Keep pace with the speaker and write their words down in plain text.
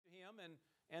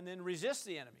and then resist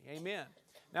the enemy. Amen.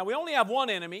 Now, we only have one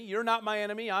enemy. You're not my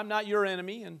enemy. I'm not your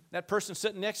enemy. And that person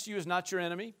sitting next to you is not your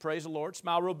enemy. Praise the Lord.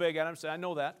 Smile real big at him. Say, I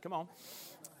know that. Come on.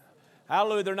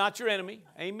 Hallelujah. They're not your enemy.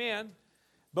 Amen.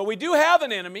 But we do have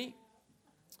an enemy.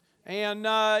 And,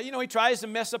 he tries to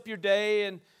mess up your day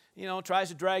and, tries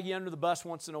to drag you under the bus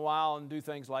once in a while and do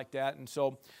things like that. And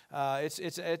so,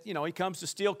 he comes to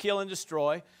steal, kill, and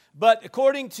destroy. But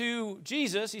according to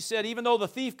Jesus, he said, even though the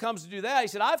thief comes to do that, he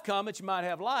said, I've come that you might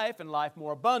have life and life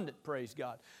more abundant, praise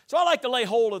God. So I like to lay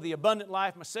hold of the abundant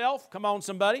life myself. Come on,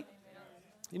 somebody.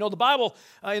 The Bible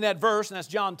in that verse, and that's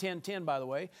John 10:10, by the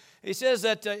way, he says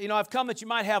that, I've come that you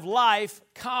might have life,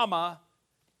 comma,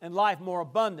 and life more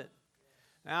abundant.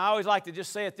 Now, I always like to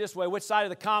just say it this way, which side of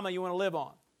the comma you want to live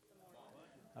on?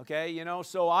 Okay,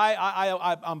 so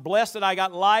I'm blessed that I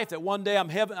got life, that one day I'm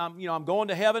going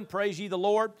to heaven, praise ye the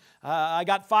Lord. I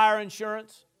got fire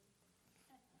insurance.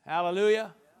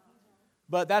 Hallelujah.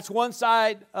 But that's one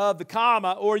side of the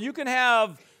comma. Or you can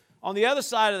have, on the other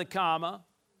side of the comma,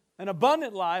 an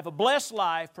abundant life, a blessed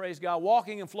life, praise God,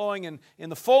 walking and flowing in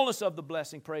the fullness of the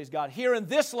blessing, praise God, here in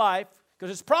this life,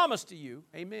 because it's promised to you.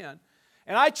 Amen.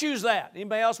 And I choose that.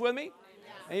 Anybody else with me?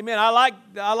 Amen. I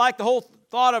like the whole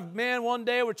thought of, man, one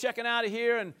day we're checking out of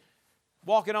here and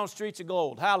walking on streets of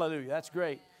gold. Hallelujah. That's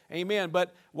great. Amen.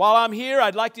 But while I'm here,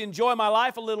 I'd like to enjoy my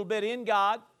life a little bit in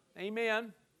God.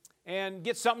 Amen. And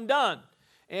get something done.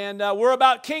 And we're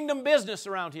about kingdom business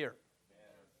around here.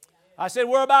 I said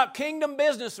we're about kingdom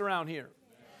business around here.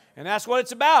 And that's what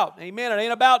it's about. Amen. It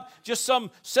ain't about just some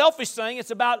selfish thing.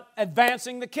 It's about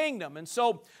advancing the kingdom. And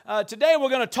so today we're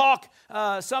going to talk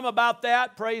some about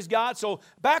that. Praise God. So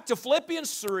back to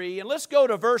Philippians 3, and let's go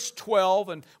to verse 12,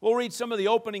 and we'll read some of the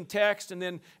opening text and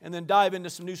then dive into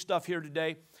some new stuff here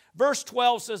today. Verse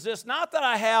 12 says this, not that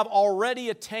I have already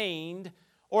attained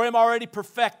or am already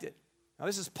perfected. Now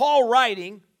this is Paul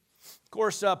writing. Of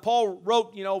course, Paul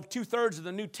wrote, 2/3 of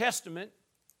the New Testament.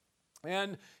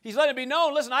 And he's letting it be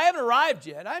known, listen, I haven't arrived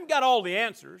yet. I haven't got all the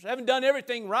answers. I haven't done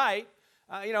everything right.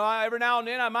 Every now and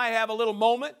then I might have a little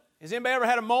moment. Has anybody ever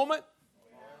had a moment?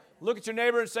 Look at your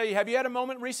neighbor and say, have you had a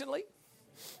moment recently?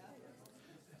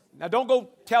 Now, don't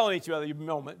go telling each other your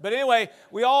moment. But anyway,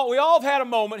 we all have had a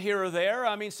moment here or there.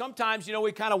 I mean, sometimes,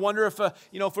 we kind of wonder if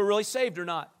we're really saved or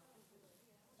not.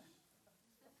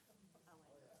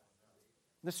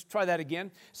 Let's try that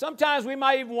again. Sometimes we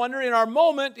might even wonder in our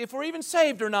moment if we're even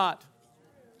saved or not.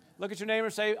 Look at your neighbor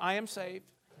and say, I am saved.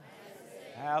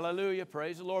 Hallelujah.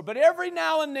 Praise the Lord. But every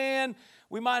now and then,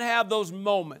 we might have those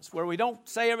moments where we don't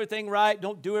say everything right,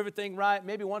 don't do everything right.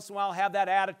 Maybe once in a while have that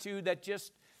attitude that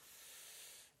just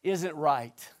isn't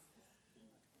right.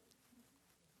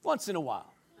 Once in a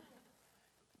while.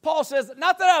 Paul says,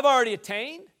 not that I've already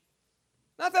attained,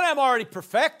 not that I'm already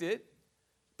perfected,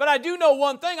 but I do know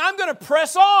one thing, I'm going to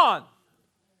press on.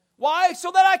 Why? So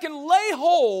that I can lay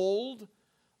hold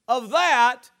of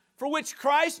that for which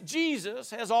Christ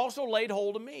Jesus has also laid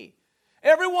hold of me.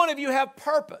 Every one of you have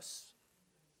purpose.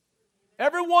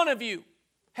 Every one of you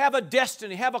have a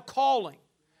destiny, have a calling.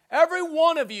 Every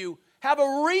one of you have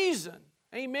a reason,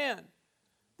 amen,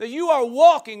 that you are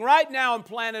walking right now on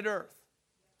planet Earth.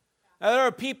 Now, there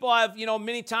are people I've,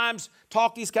 many times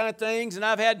talked these kind of things, and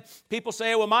I've had people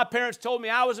say, well, my parents told me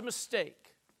I was a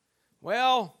mistake.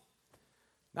 Well,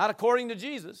 not according to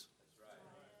Jesus.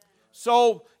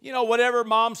 So, whatever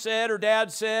mom said or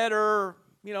dad said or,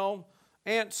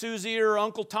 Aunt Susie or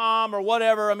Uncle Tom or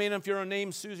whatever. I mean, if you're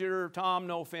named Susie or Tom,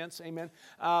 no offense, amen.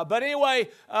 But anyway,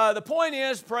 the point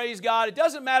is, praise God, it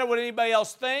doesn't matter what anybody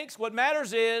else thinks. What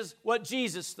matters is what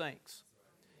Jesus thinks.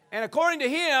 And according to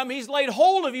him, he's laid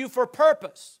hold of you for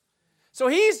purpose. So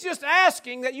he's just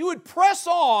asking that you would press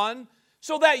on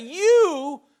so that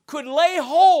you could lay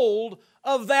hold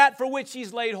of that for which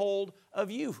he's laid hold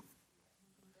of you.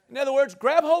 In other words,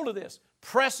 grab hold of this.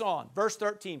 Press on. Verse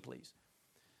 13, please.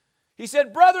 He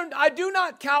said, brethren, I do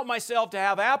not count myself to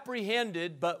have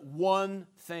apprehended, but one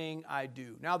thing I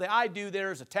do. Now, the I do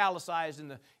there is italicized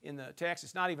in the text.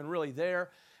 It's not even really there.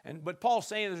 But Paul's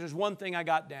saying there's one thing I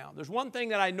got down. There's one thing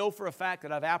that I know for a fact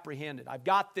that I've apprehended. I've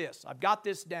got this. I've got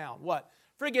this down. What?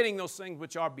 Forgetting those things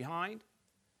which are behind.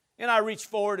 And I reach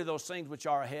forward to those things which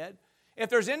are ahead. If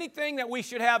there's anything that we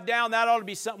should have down, that ought to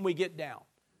be something we get down.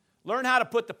 Learn how to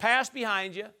put the past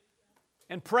behind you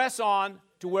and press on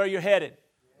to where you're headed.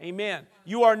 Amen.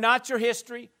 You are not your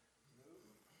history.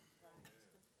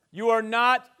 You are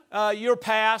not your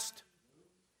past.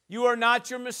 You are not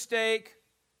your mistake.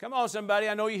 Come on, somebody.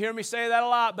 I know you hear me say that a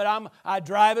lot, but I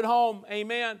drive it home.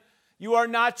 Amen. You are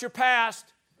not your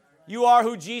past. You are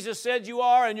who Jesus said you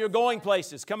are, and you're going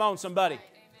places. Come on, somebody.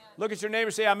 Look at your neighbor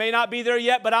and say, I may not be there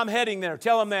yet, but I'm heading there.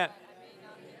 Tell them that.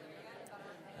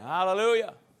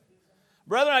 Hallelujah.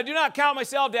 Brethren, I do not count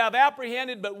myself to have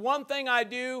apprehended, but one thing I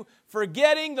do,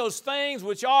 forgetting those things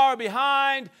which are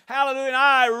behind, hallelujah, and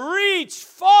I reach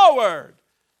forward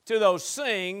to those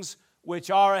things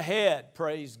which are ahead.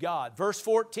 Praise God. Verse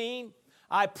 14,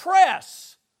 I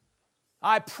press.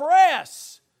 I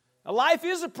press. Now, life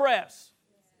is a press.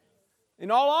 In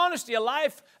all honesty, a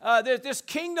life, this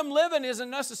kingdom living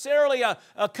isn't necessarily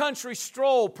a country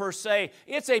stroll per se.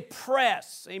 It's a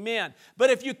press, amen. But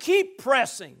if you keep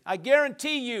pressing, I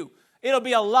guarantee you, it'll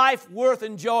be a life worth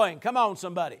enjoying. Come on,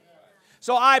 somebody.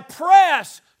 So I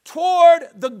press toward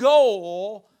the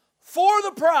goal for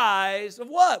the prize of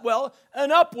what? Well,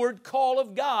 an upward call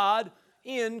of God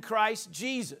in Christ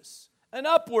Jesus. An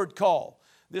upward call.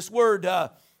 This word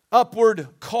upward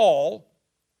call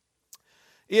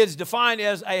is defined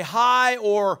as a high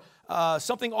or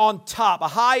something on top, a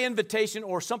high invitation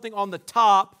or something on the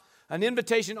top, an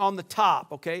invitation on the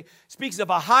top, okay? Speaks of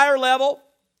a higher level,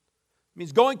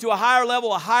 means going to a higher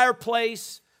level, a higher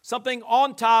place, something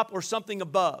on top or something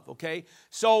above, okay?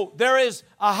 So there is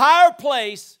a higher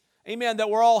place, amen, that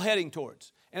we're all heading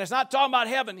towards. And it's not talking about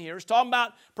heaven here. It's talking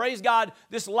about, praise God,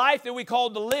 this life that we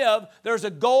call to live. There's a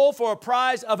goal for a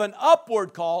prize of an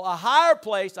upward call, a higher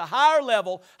place, a higher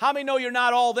level. How many know you're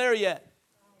not all there yet?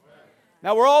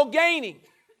 Now, we're all gaining.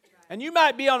 And you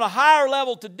might be on a higher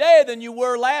level today than you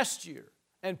were last year.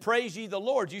 And praise ye the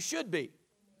Lord. You should be.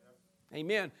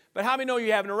 Amen. But how many know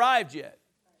you haven't arrived yet?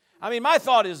 I mean, my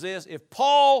thought is this. If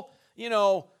Paul,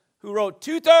 who wrote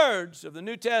 2/3 of the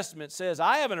New Testament, says,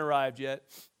 I haven't arrived yet,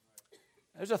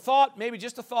 there's a thought, maybe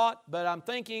just a thought, but I'm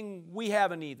thinking we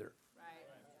haven't either. Right.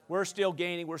 We're still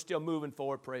gaining. We're still moving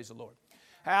forward. Praise the Lord.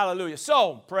 Hallelujah.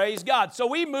 So, praise God. So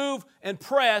we move and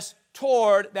press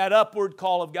toward that upward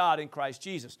call of God in Christ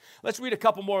Jesus. Let's read a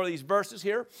couple more of these verses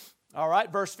here. All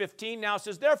right, verse 15 now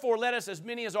says, therefore let us, as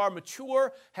many as are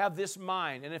mature, have this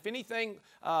mind. And if anything,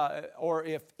 or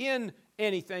if in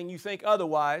anything you think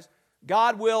otherwise,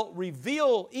 God will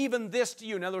reveal even this to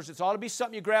you. In other words, it's ought to be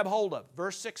something you grab hold of.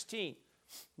 Verse 16.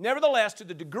 Nevertheless, to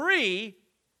the degree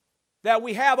that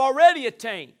we have already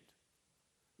attained.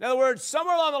 In other words,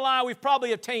 somewhere along the line, we've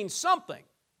probably attained something.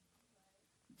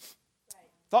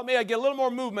 Thought maybe I'd get a little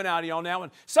more movement out of you on that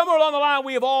one. Somewhere along the line,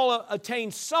 we have all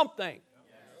attained something.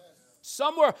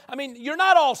 Somewhere, I mean, you're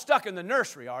not all stuck in the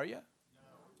nursery, are you?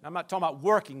 I'm not talking about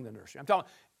working the nursery. I'm talking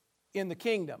in the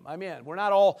kingdom. Amen.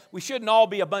 We shouldn't all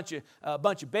be a bunch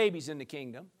of babies in the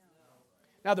kingdom.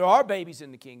 Now, there are babies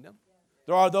in the kingdom.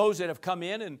 There are those that have come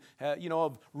in and,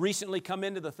 have recently come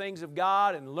into the things of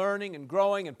God and learning and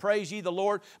growing and praise ye the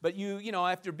Lord. But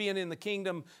after being in the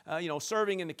kingdom,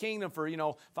 serving in the kingdom for,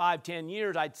 5-10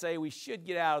 years, I'd say we should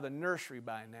get out of the nursery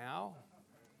by now.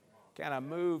 Kind of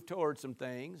move towards some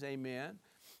things. Amen.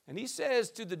 And he says,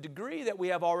 to the degree that we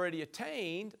have already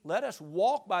attained, let us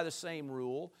walk by the same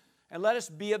rule and let us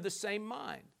be of the same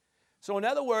mind. So in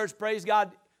other words, praise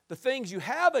God, the things you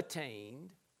have attained,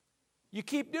 you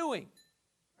keep doing.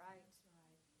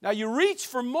 Now, you reach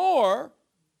for more,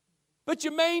 but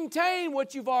you maintain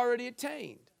what you've already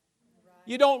attained.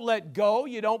 You don't let go.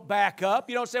 You don't back up.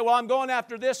 You don't say, well, I'm going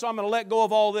after this, so I'm going to let go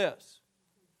of all this.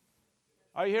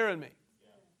 Are you hearing me?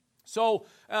 So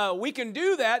we can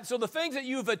do that. So the things that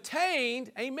you've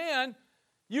attained, amen,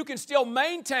 you can still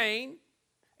maintain,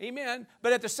 amen,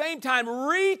 but at the same time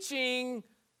reaching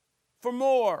for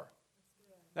more.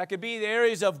 That could be the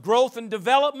areas of growth and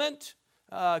development.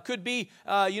 Could be,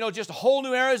 just whole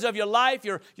new areas of your life.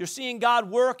 You're seeing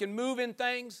God work and move in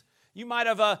things. You might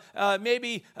have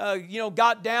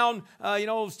got down,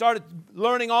 started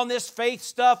learning on this faith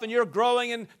stuff, and you're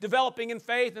growing and developing in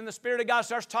faith, and the Spirit of God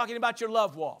starts talking about your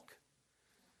love walk.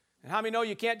 And how many know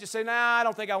you can't just say, nah, I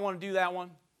don't think I want to do that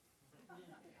one.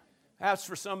 That's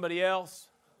for somebody else.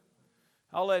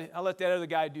 I'll let that other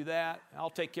guy do that. I'll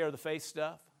take care of the faith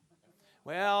stuff.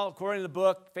 Well, according to the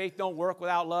book, faith don't work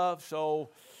without love,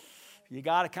 so you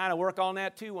got to kind of work on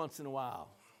that too once in a while.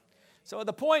 So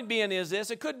the point being is this,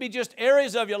 it could be just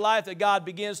areas of your life that God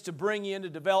begins to bring you into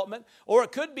development, or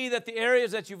it could be that the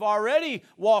areas that you've already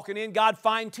walking in, God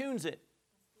fine-tunes it.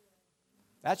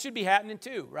 That should be happening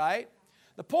too, right?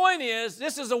 The point is,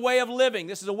 this is a way of living.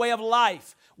 This is a way of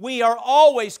life. We are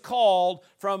always called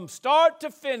from start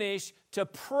to finish to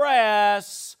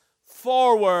press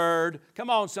forward. Come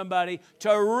on, somebody.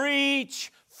 To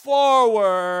reach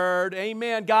forward.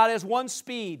 Amen. God has one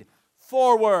speed.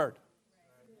 Forward.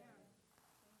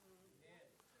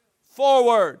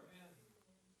 Forward.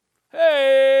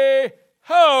 Hey,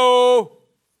 ho.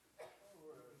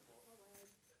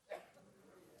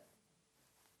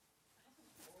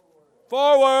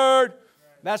 forward.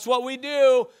 That's what we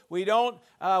do. We don't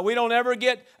ever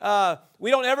get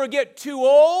too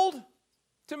old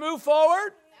to move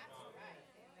forward.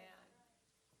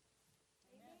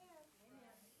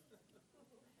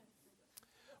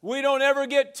 We don't ever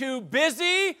get too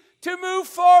busy to move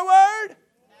forward.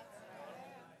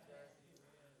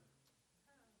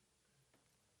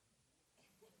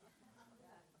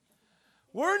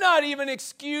 We're not even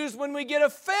excused when we get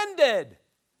offended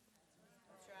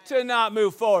to not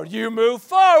move forward. You move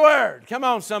forward. Come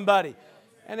on, somebody.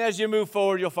 And as you move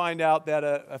forward, you'll find out that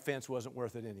offense wasn't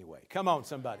worth it anyway. Come on,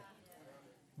 somebody.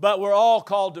 But we're all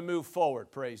called to move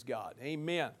forward. Praise God.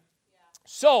 Amen.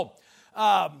 So,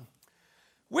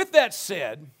 with that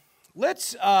said,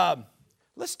 let's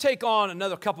take on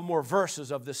another couple more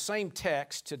verses of the same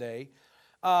text today.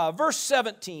 Verse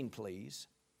 17, please.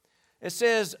 It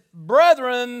says,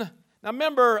 brethren, now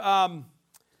remember,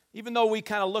 even though we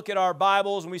kind of look at our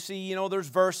Bibles and we see, there's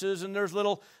verses and there's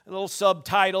little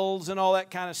subtitles and all that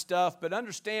kind of stuff, but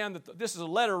understand that this is a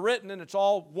letter written and it's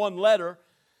all one letter.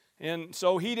 And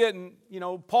so he didn't,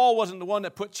 Paul wasn't the one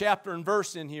that put chapter and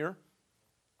verse in here.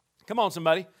 Come on,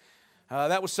 somebody.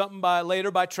 That was something later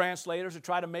by translators to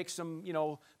try to make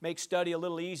make study a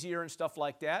little easier and stuff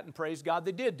like that. And praise God,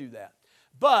 they did do that.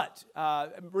 But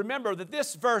remember that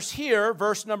this verse here,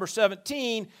 verse number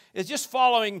 17, is just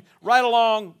following right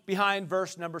along behind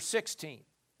verse number 16.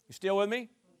 You still with me?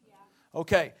 Yeah.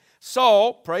 Okay.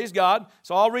 So, praise God.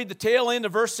 So I'll read the tail end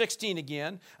of verse 16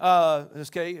 again. By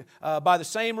the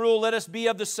same rule, let us be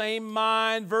of the same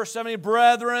mind. Verse 17,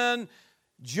 brethren,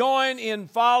 join in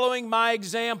following my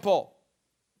example.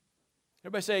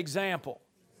 Everybody say example.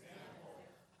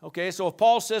 Okay, so if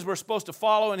Paul says we're supposed to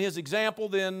follow in his example,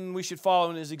 then we should follow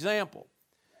in his example.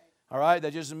 All right,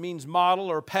 that just means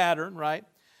model or pattern, right?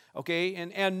 Okay,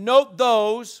 and note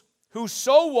those who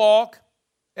so walk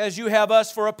as you have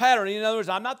us for a pattern. In other words,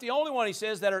 I'm not the only one, he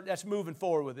says, that's moving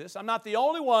forward with this. I'm not the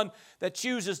only one that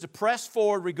chooses to press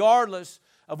forward regardless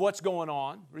of what's going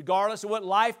on. Regardless of what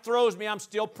life throws me, I'm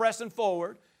still pressing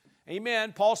forward.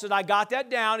 Amen. Paul said, I got that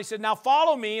down. He said, now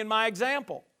follow me in my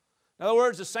example. In other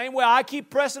words, the same way I keep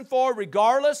pressing forward,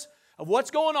 regardless of what's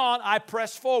going on, I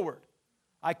press forward.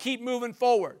 I keep moving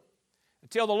forward.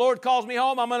 Until the Lord calls me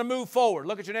home, I'm going to move forward.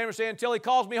 Look at your neighbor and say, until He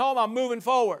calls me home, I'm moving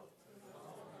forward.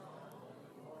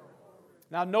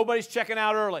 Now, nobody's checking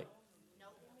out early.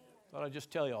 Thought I'd just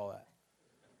tell you all that.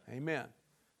 Amen.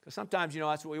 Because sometimes,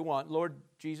 that's what we want. Lord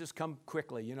Jesus, come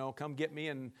quickly, come get me.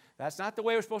 And that's not the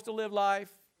way we're supposed to live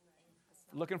life.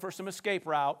 Looking for some escape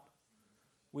route.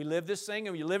 We live this thing,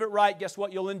 and when you live it right, guess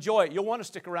what? You'll enjoy it. You'll want to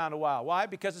stick around a while. Why?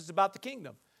 Because it's about the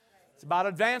kingdom. It's about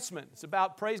advancement. It's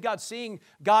about, praise God, seeing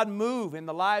God move in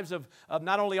the lives of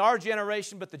not only our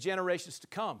generation, but the generations to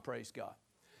come, praise God.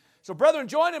 So, brethren,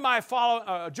 join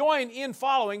in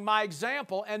following my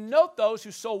example, and note those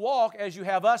who so walk as you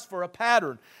have us for a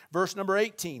pattern. Verse number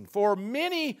 18. For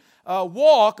many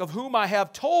walk, of whom I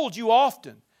have told you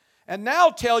often, and now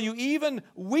tell you even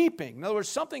weeping. In other words,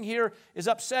 something here is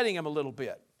upsetting him a little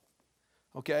bit.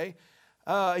 Okay?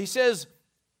 He says,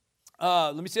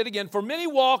 let me say it again. For many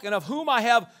walk, and of whom I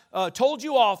have told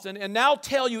you often, and now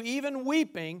tell you even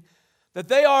weeping, that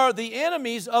they are the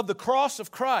enemies of the cross of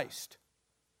Christ,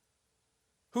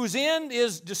 whose end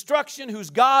is destruction, whose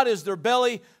God is their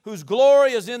belly, whose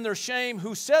glory is in their shame,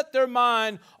 who set their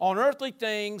mind on earthly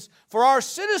things, for our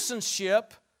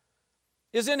citizenship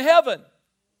is in heaven,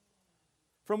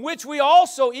 from which we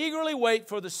also eagerly wait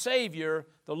for the Savior,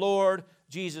 the Lord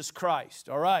Jesus Christ.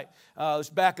 All right, let's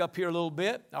back up here a little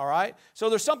bit. All right, so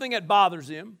there's something that bothers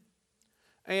him.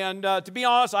 And to be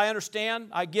honest, I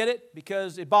understand, I get it,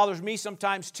 because it bothers me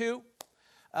sometimes too.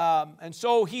 And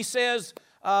so he says,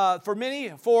 for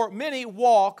many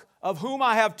walk, of whom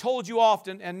I have told you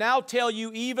often, and now tell you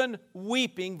even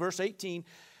weeping, verse 18,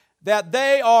 that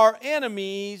they are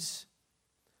enemies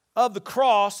of the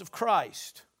cross of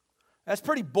Christ. That's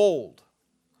pretty bold.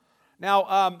 Now,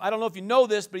 I don't know if you know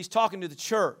this, but he's talking to the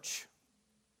church.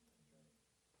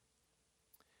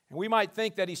 And we might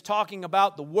think that he's talking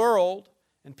about the world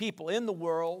and people in the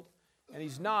world, and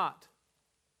he's not.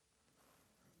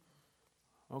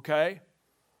 Okay?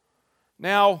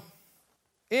 Now,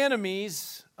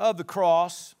 enemies of the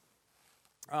cross,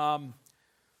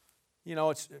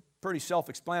 it's pretty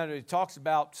self-explanatory. It talks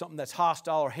about something that's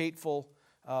hostile or hateful,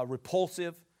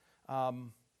 repulsive.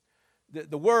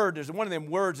 The word, there's one of them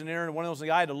words in there, and one of those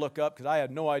things I had to look up because I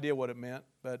had no idea what it meant.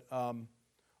 But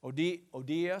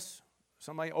odious,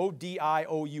 something like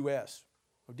O-D-I-O-U-S.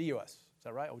 Odious. Is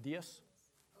that right? Odious?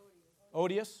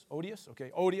 Odious? Odious?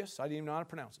 Okay, odious. I didn't even know how to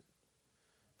pronounce it.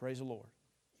 Praise the Lord.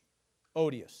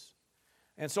 Odious.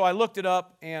 And so I looked it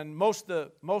up, and most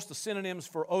of the synonyms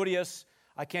for odious,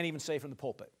 I can't even say from the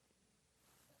pulpit.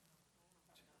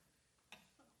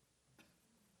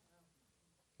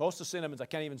 Most of the synonyms I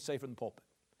can't even say from the pulpit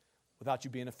without you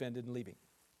being offended and leaving.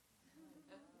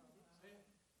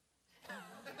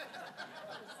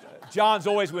 John's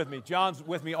always with me. John's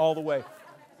with me all the way.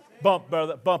 Bump,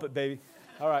 brother. Bump it, baby.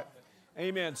 All right.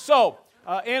 Amen. So,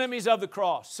 enemies of the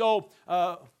cross. So,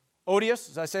 odious,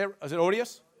 as I say, is it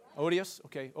odious? Odious?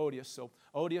 Okay, odious. So,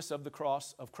 odious of the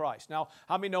cross of Christ. Now,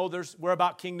 how many know we're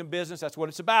about kingdom business? That's what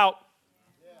it's about.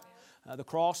 The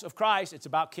cross of Christ, it's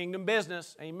about kingdom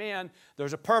business. Amen.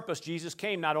 There's a purpose. Jesus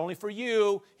came not only for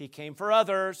you, He came for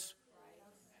others.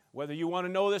 Whether you want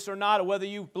to know this or not, or whether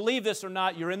you believe this or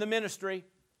not, you're in the ministry.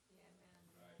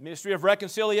 Ministry of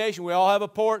reconciliation. We all have a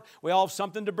port. We all have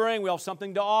something to bring. We all have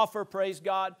something to offer. Praise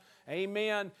God.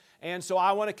 Amen. And so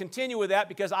I want to continue with that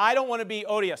because I don't want to be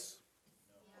odious.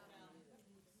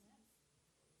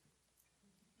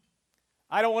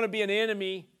 I don't want to be an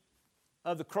enemy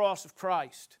of the cross of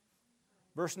Christ.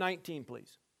 Verse 19,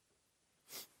 please.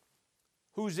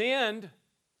 Whose end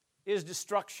is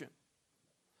destruction.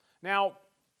 Now,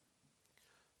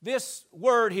 this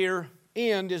word here,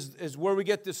 end, is where we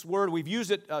get this word. We've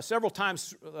used it several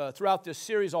times throughout this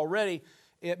series already.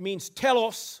 It means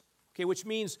telos, okay, which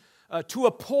means to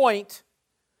a point.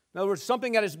 In other words,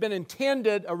 something that has been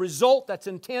intended, a result that's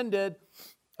intended.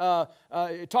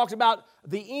 It talks about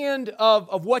the end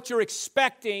of what you're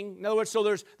expecting. In other words,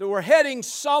 so we're heading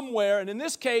somewhere, and in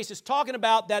this case, it's talking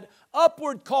about that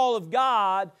upward call of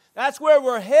God. That's where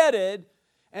we're headed,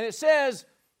 and it says,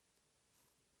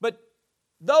 but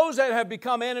those that have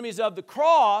become enemies of the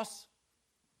cross,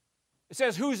 it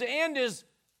says, whose end is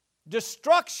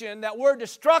destruction. That word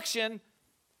destruction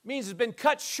means it's been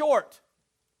cut short.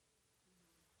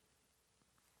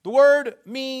 The word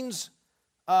means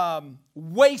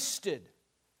wasted.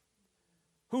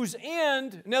 Whose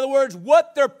end, in other words,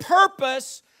 what their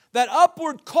purpose, that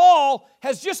upward call,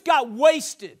 has just got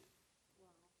wasted.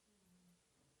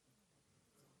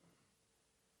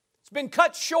 It's been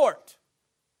cut short.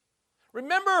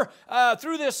 Remember,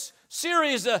 through this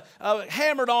series,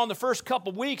 hammered on the first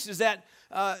couple weeks, is that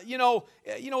you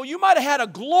might have had a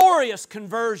glorious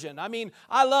conversion. I mean,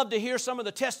 I love to hear some of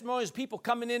the testimonies of people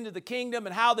coming into the kingdom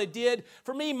and how they did.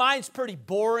 For me, mine's pretty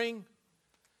boring.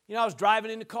 You know, I was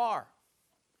driving in the car,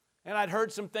 and I'd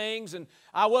heard some things, and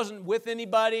I wasn't with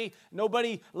anybody.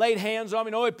 Nobody laid hands on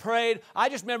me. Nobody prayed. I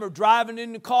just remember driving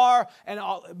in the car and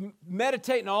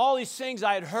meditating on all these things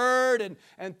I had heard, and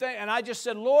I just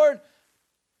said, Lord,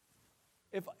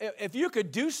 if you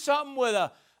could do something with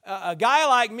a guy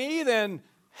like me, then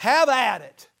have at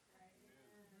it.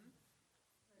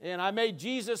 And I made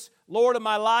Jesus Lord of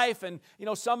my life. And,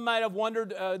 some might have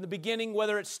wondered in the beginning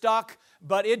whether it stuck,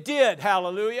 but it did.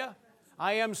 Hallelujah.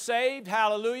 I am saved.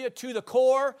 Hallelujah. To the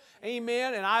core.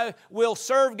 Amen. And I will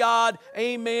serve God.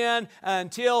 Amen.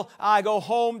 Until I go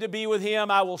home to be with Him.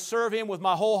 I will serve Him with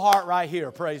my whole heart right here.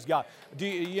 Praise God. Do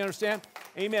you understand?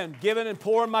 Amen. Giving and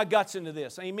pouring my guts into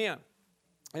this. Amen.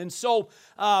 And so,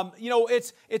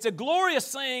 it's a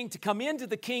glorious thing to come into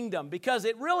the kingdom because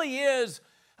it really is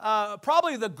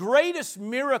probably the greatest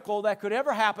miracle that could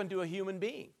ever happen to a human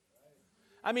being.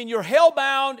 I mean, you're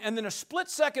hell-bound, and then a split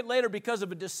second later, because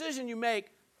of a decision you make,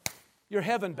 you're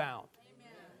heaven-bound.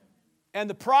 And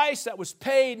the price that was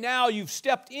paid, now you've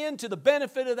stepped into the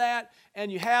benefit of that, and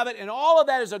you have it. And all of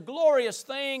that is a glorious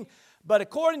thing. But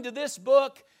according to this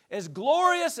book, as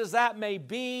glorious as that may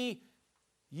be,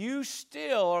 you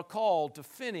still are called to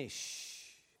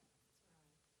finish.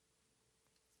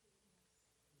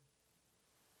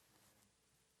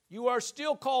 You are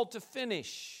still called to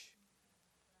finish.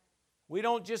 We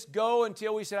don't just go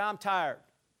until we say, I'm tired.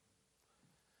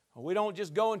 Or we don't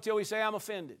just go until we say, I'm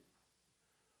offended.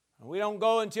 Or we don't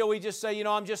go until we just say,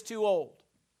 I'm just too old.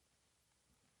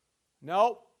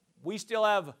 No, we still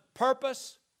have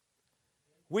purpose.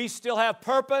 We still have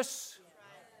purpose.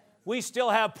 We still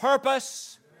have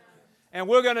purpose. And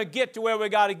we're going to get to where we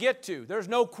got to get to. There's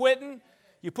no quitting.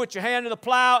 You put your hand to the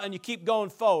plow and you keep going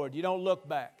forward. You don't look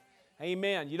back.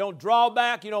 Amen. You don't draw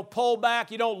back. You don't pull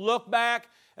back. You don't look back.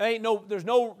 There's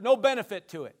no benefit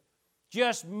to it.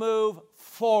 Just move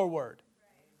forward.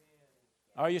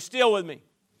 Are you still with me?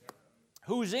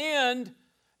 Whose end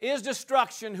is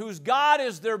destruction, whose God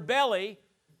is their belly.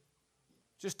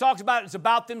 Just talks about it's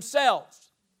about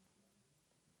themselves.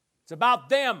 It's about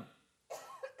them.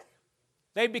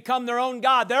 They've become their own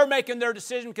God. They're making their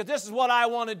decision because this is what I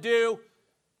want to do,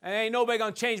 and ain't nobody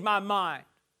going to change my mind.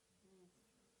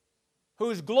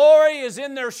 Whose glory is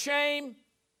in their shame.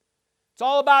 It's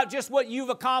all about just what you've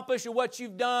accomplished or what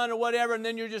you've done or whatever, and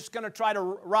then you're just going to try to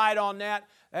ride on that.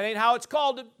 That ain't how it's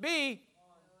called to be.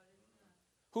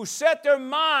 Who set their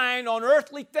mind on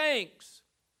earthly things.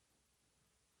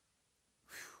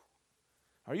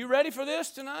 Whew. Are you ready for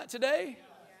this today?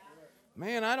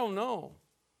 Man, I don't know.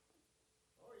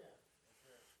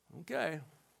 Okay.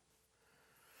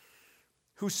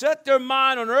 Who set their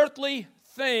mind on earthly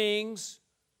things.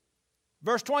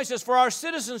 Verse 20 says, for our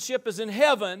citizenship is in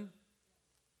heaven,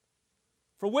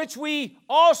 for which we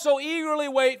also eagerly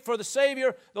wait for the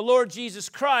Savior, the Lord Jesus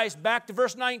Christ. Back to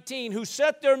verse 19, who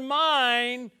set their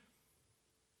mind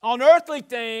on earthly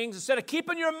things instead of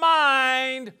keeping your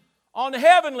mind on the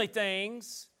heavenly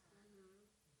things.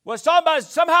 What it's talking about is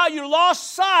somehow you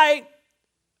lost sight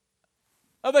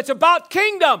of it's about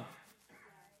kingdom.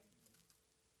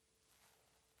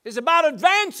 It's about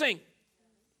advancing.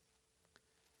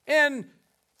 And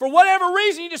for whatever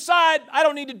reason you decide, I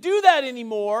don't need to do that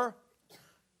anymore.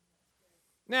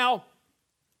 Now,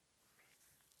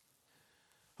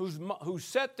 who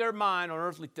set their mind on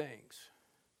earthly things?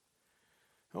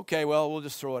 Okay, well, we'll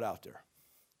just throw it out there.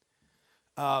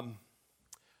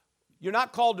 You're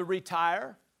not called to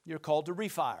retire. You're called to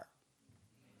refire.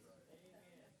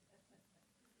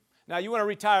 Now, you want to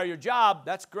retire your job,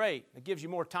 that's great. It gives you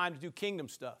more time to do kingdom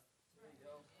stuff.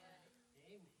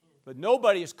 But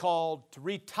nobody is called to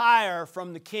retire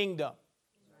from the kingdom.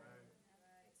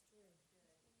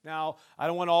 Now, I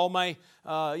don't want all my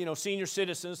senior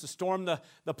citizens to storm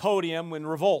the podium and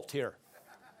revolt here.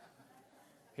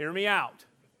 Hear me out.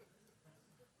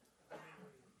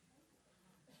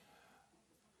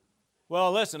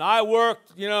 Well, listen, I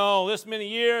worked, this many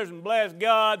years, and bless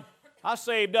God, I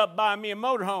saved up buying me a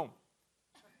motorhome.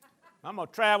 I'm going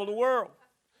to travel the world.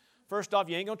 First off,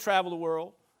 you ain't going to travel the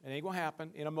world. It ain't going to happen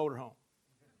in a motorhome.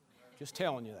 Just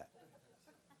telling you that.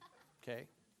 Okay?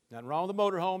 Nothing wrong with a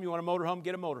motorhome. You want a motorhome,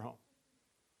 get a motorhome.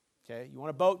 Okay? You want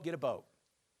a boat, get a boat.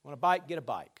 You want a bike, get a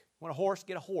bike. You want a horse,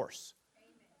 get a horse.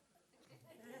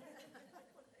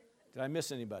 Did I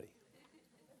miss anybody?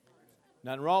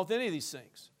 Nothing wrong with any of these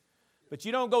things. But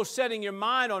you don't go setting your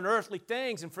mind on earthly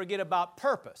things and forget about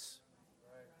purpose.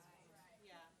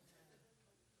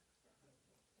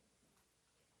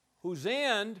 Whose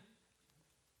end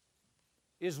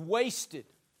is wasted.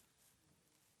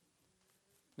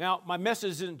 Now, my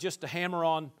message isn't just to hammer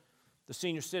on the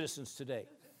senior citizens today.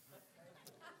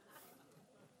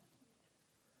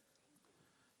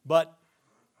 But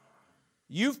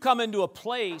you've come into a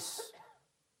place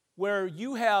where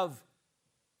you have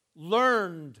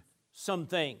learned some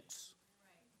things.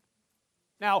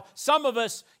 Now, some of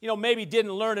us, maybe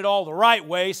didn't learn it all the right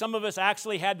way. Some of us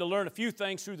actually had to learn a few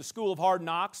things through the School of Hard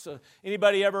Knocks.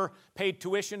 Anybody ever paid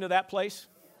tuition to that place?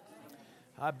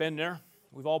 I've been there.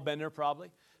 We've all been there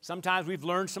probably. Sometimes we've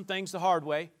learned some things the hard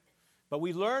way, but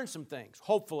we learned some things,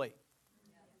 hopefully.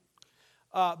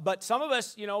 But some of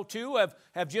us, too,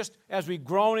 have just, as we've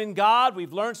grown in God,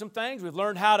 we've learned some things. We've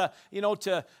learned how to,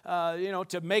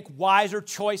 to make wiser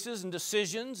choices and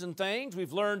decisions and things.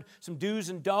 We've learned some do's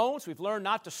and don'ts. We've learned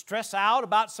not to stress out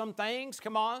about some things.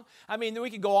 Come on. I mean,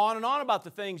 we could go on and on about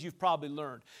the things you've probably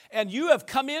learned. And you have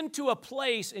come into a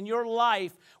place in your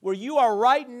life where you are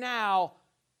right now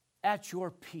at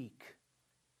your peak.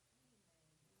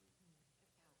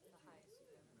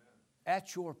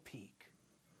 At your peak.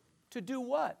 To do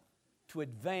what? To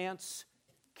advance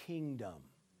kingdom.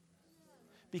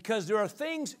 Because there are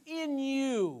things in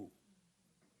you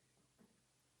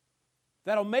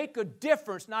that'll make a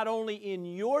difference not only in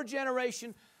your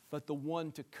generation, but the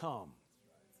one to come.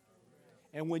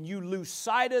 And when you lose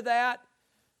sight of that,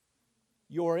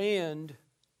 your end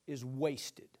is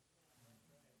wasted.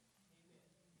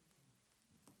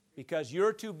 Because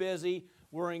you're too busy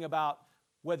worrying about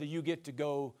whether you get to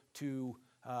go to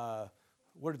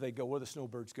where do they go? Where do the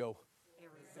snowbirds go?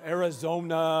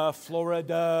 Arizona,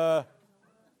 Florida.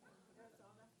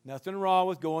 Nothing wrong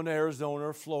with going to Arizona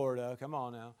or Florida. Come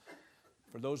on now.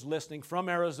 For those listening from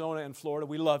Arizona and Florida,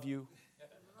 we love you.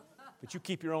 But you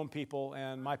keep your own people,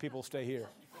 and my people stay here.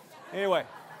 Anyway,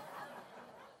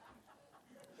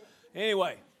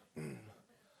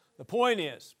 the point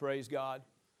is, praise God,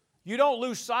 you don't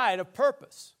lose sight of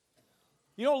purpose.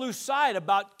 You don't lose sight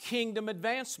about kingdom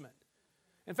advancement.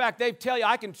 In fact, they tell you,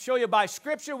 I can show you by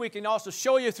Scripture. We can also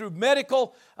show you through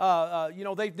medical.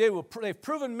 They've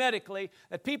proven medically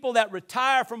that people that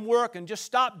retire from work and just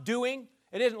stop doing,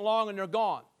 it isn't long and they're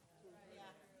gone.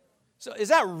 So is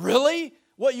that really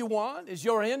what you want? Is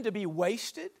your end to be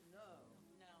wasted?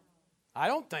 I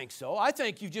don't think so. I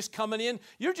think you're just coming in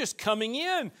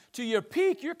to your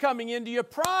peak. You're coming into your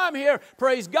prime here,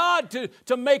 praise God,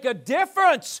 to make a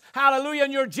difference, hallelujah,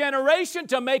 in your generation,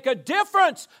 to make a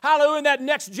difference, hallelujah, in that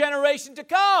next generation to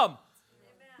come. Amen.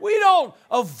 We don't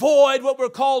avoid what we're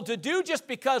called to do just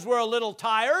because we're a little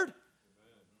tired. Amen.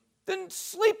 Then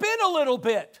sleep in a little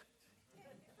bit.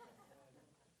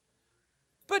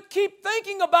 But keep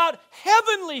thinking about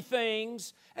heavenly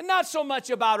things and not so much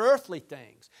about earthly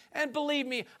things. And believe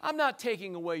me, I'm not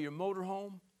taking away your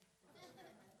motorhome.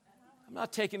 I'm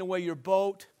not taking away your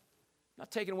boat. I'm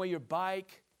not taking away your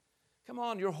bike. Come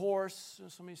on, your horse.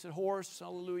 Somebody said horse,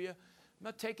 hallelujah. I'm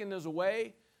not taking those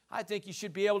away. I think you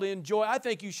should be able to enjoy. I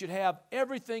think you should have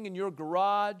everything in your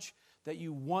garage that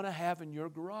you want to have in your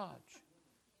garage.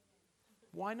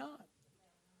 Why not?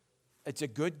 It's a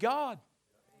good God,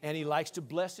 and He likes to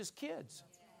bless His kids.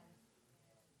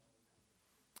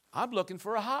 I'm looking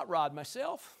for a hot rod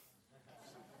myself.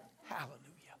 Hallelujah.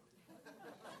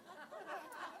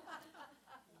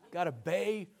 Got a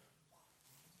bay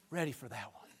ready for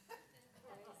that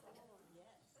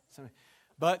one.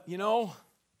 But, you know,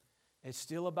 it's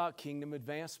still about kingdom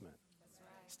advancement.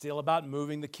 Still about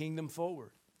moving the kingdom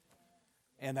forward.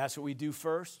 And that's what we do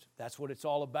first. That's what it's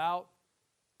all about.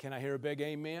 Can I hear a big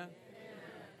amen? Amen.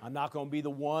 I'm not going to be the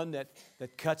one that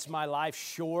cuts my life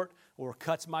short or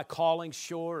cuts my calling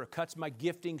short or cuts my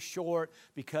gifting short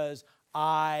because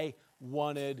I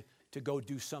wanted to go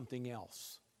do something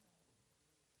else.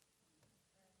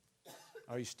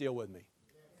 Are you still with me?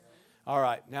 All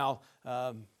right. Now,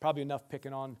 probably enough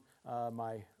picking on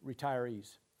my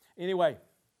retirees. Anyway,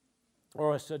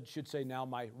 or I should say now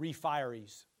my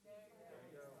refirees.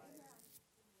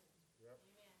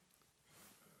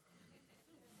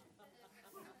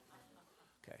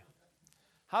 Okay.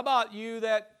 How about you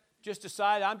that just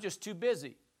decide I'm just too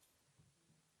busy?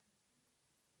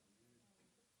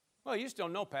 Well, you just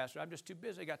don't know, Pastor. I'm just too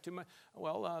busy. I got too much.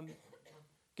 Well,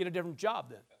 get a different job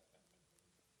then.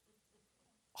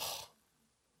 Oh.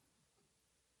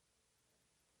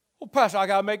 Well, Pastor, I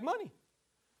got to make money.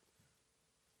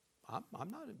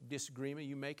 I'm not in disagreement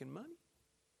you making money.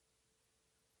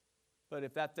 But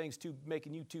if that thing's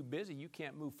making you too busy, you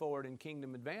can't move forward in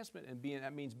kingdom advancement. And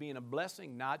that means being a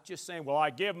blessing, not just saying, well,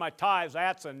 I give my tithes.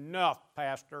 That's enough,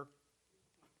 Pastor.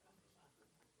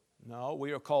 No,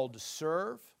 we are called to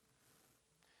serve.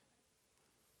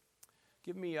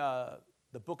 Give me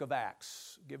the book of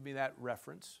Acts. Give me that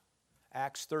reference.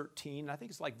 Acts 13. I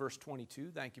think it's like verse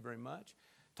 22. Thank you very much.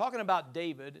 Talking about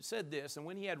David, it said this, and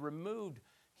when he had removed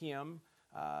him,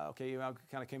 I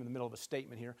kind of came in the middle of a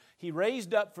statement here. He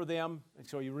raised up for them,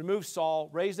 so he removed Saul,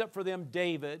 raised up for them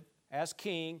David as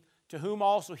king, to whom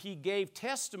also he gave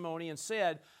testimony and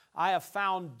said, I have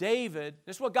found David.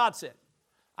 This is what God said.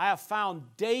 I have found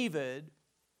David,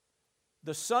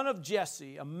 the son of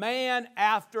Jesse, a man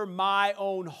after my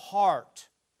own heart,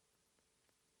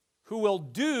 who will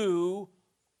do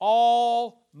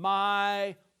all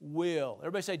my will.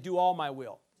 Everybody say, do all my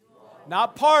will.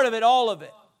 Not part of it, all of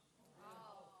it.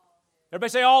 Everybody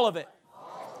say all of it.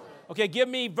 Okay, give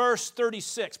me verse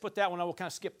 36. Put that one, I will kind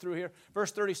of skip through here.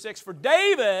 Verse 36, for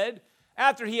David,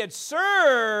 after he had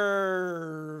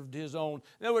served his own,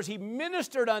 in other words, he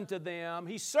ministered unto them,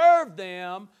 he served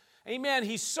them, amen,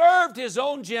 he served his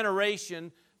own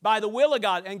generation by the will of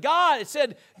God. And God, it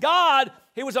said, God,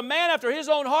 he was a man after his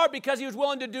own heart because he was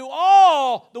willing to do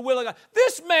all the will of God.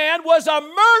 This man was a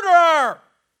murderer,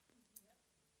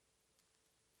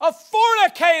 a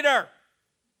fornicator.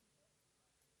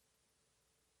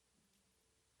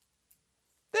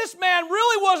 This man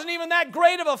really wasn't even that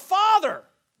great of a father.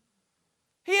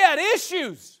 He had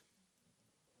issues.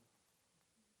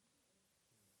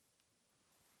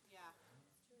 Yeah.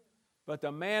 But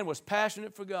the man was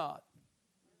passionate for God.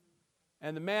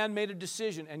 And the man made a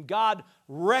decision. And God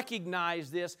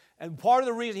recognized this. And part of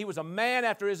the reason he was a man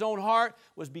after his own heart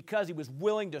was because he was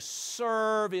willing to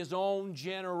serve his own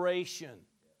generation.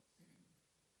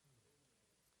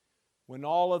 When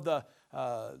all of the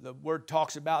word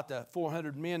talks about the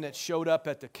 400 men that showed up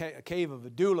at the cave of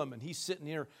Adullam, and he's sitting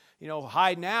here,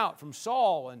 hiding out from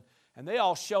Saul, and they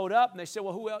all showed up, and they said,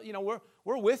 well, who else?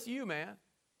 We're with you, man.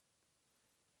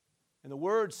 And the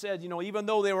word said, even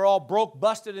though they were all broke,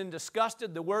 busted, and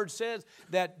disgusted, the word says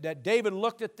that David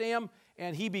looked at them,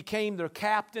 and he became their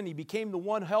captain. He became the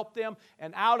one who helped them,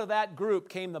 and out of that group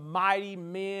came the mighty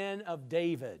men of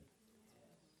David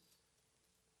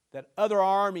that other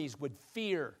armies would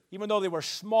fear. Even though they were a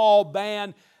small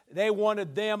band, they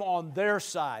wanted them on their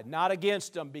side, not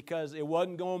against them, because it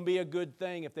wasn't going to be a good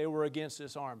thing if they were against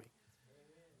this army.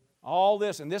 All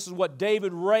this, and this is what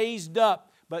David raised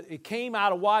up But it came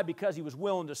out of why? Because he was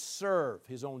willing to serve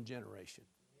his own generation.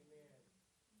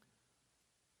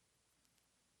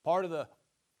 Part of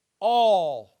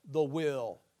all the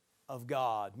will of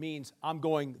God means I'm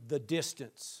going the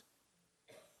distance.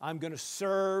 I'm going to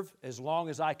serve as long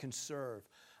as I can serve.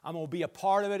 I'm going to be a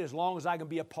part of it as long as I can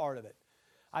be a part of it.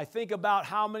 I think about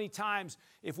how many times,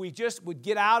 if we just would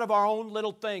get out of our own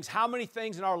little things, how many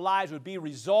things in our lives would be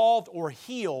resolved or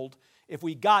healed if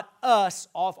we got us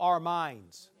off our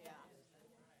minds.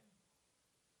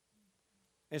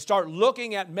 And start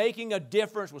looking at making a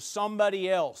difference with somebody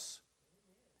else.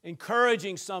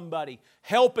 Encouraging somebody,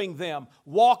 helping them,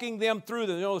 walking them through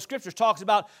them. You know, the Scripture talks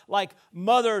about like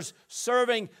mothers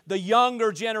serving the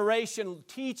younger generation,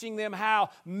 teaching them how,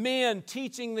 men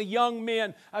teaching the young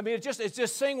men. I mean, it's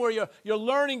this thing where you're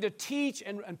learning to teach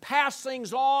and pass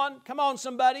things on. Come on,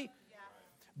 somebody.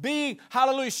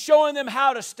 Hallelujah, showing them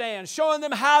how to stand, showing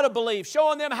them how to believe,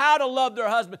 showing them how to love their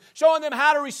husband, showing them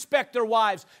how to respect their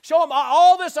wives, show them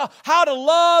all this, how to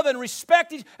love and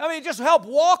respect each. I mean, just help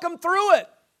walk them through it.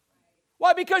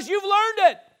 Why? Because you've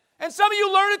learned it. And some of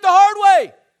you learn it the hard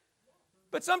way.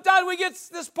 But sometimes we get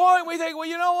to this point, we think, well,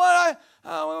 you know what?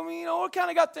 We kind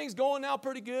of got things going now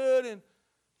pretty good. And,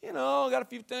 I got a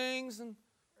few things. And,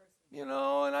 and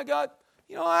I got,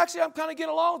 actually I'm kind of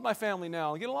getting along with my family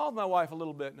now. I'm getting along with my wife a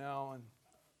little bit now. And,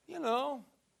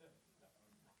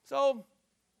 so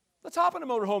let's hop in the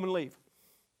motorhome and leave.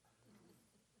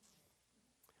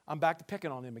 I'm back to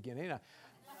picking on them again, ain't I?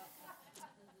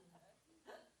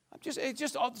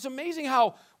 It's amazing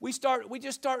how we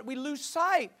lose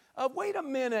sight of, wait a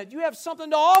minute, you have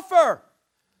something to offer.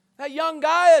 That young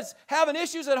guy that's having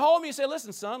issues at home, you say,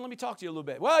 listen, son, let me talk to you a little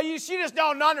bit. Well, she just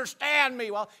don't understand me.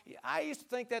 Well, I used to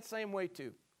think that same way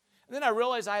too. And then I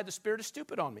realized I had the spirit of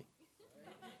stupid on me.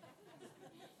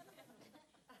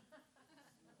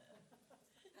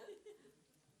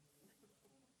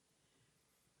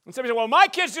 And somebody said, well, my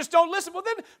kids just don't listen. Well,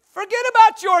 then forget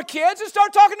about your kids and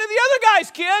start talking to the other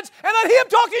guy's kids and let him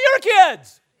talk to your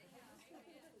kids.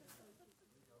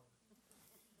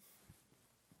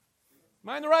 Am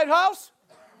I in the right house?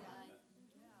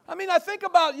 I mean, I think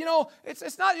about,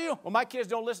 it's not, well, my kids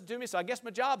don't listen to me, so I guess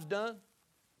my job's done.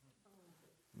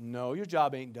 No, your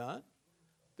job ain't done.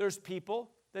 There's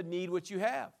people that need what you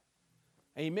have.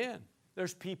 Amen.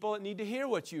 There's people that need to hear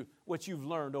what you've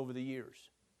learned over the years.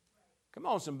 Come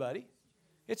on, somebody.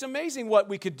 It's amazing what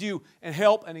we could do and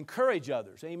help and encourage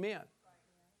others. Amen.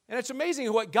 And it's amazing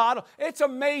it's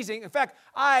amazing. In fact,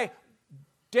 I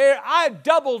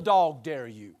double dog dare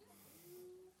you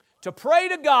to pray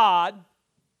to God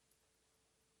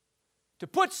to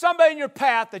put somebody in your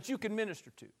path that you can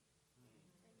minister to.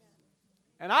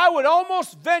 And I would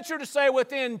almost venture to say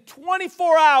within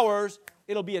 24 hours,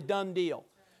 it'll be a done deal.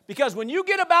 Because when you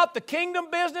get about the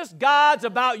kingdom business, God's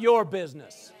about your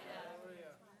business.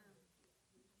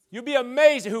 You'd be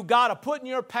amazed at who God will put in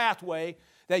your pathway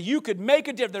that you could make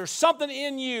a difference. There's something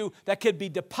in you that could be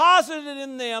deposited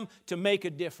in them to make a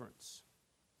difference.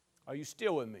 Are you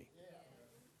still with me?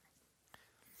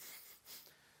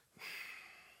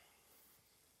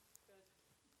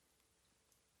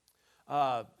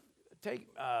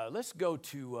 Let's go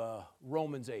to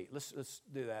Romans 8. Let's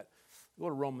do that. Go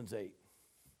to Romans 8.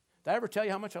 Did I ever tell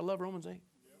you how much I love Romans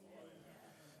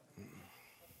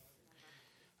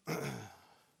 8?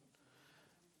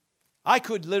 I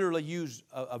could literally use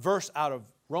a verse out of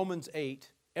Romans 8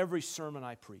 every sermon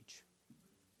I preach.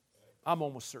 I'm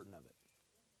almost certain of it.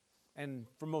 And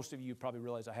for most of you probably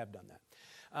realize I have done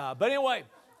that. But anyway,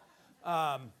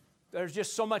 there's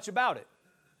just so much about it.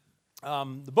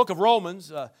 The book of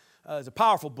Romans is a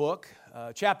powerful book.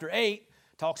 Chapter 8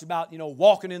 talks about,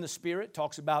 walking in the Spirit,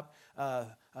 talks about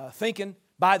thinking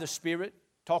by the Spirit,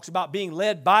 talks about being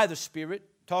led by the Spirit,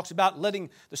 talks about letting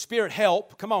the Spirit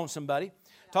help. Come on, somebody.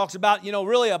 Talks about,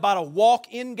 really about a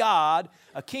walk in God,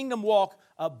 a kingdom walk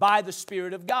by the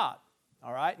Spirit of God.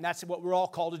 All right? And that's what we're all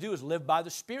called to do, is live by the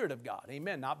Spirit of God.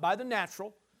 Amen. Not by the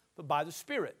natural, but by the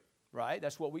Spirit. Right?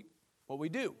 That's what we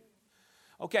do.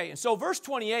 Okay, and so verse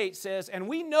 28 says, and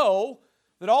we know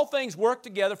that all things work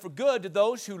together for good to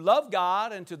those who love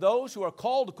God and to those who are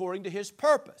called according to His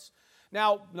purpose.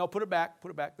 Now, no, put it back,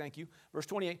 thank you. Verse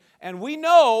 28, and we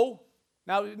know,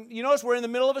 now you notice we're in the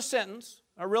middle of a sentence,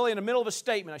 or really in the middle of a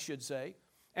statement, I should say.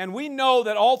 And we know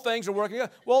that all things are working.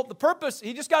 Well, the purpose,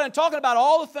 he just got in talking about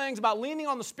all the things, about leaning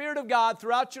on the Spirit of God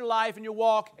throughout your life and your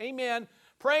walk. Amen.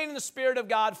 Praying in the Spirit of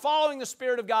God, following the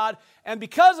Spirit of God. And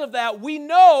because of that, we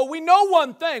know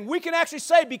one thing. We can actually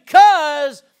say,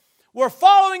 because we're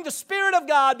following the Spirit of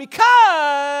God,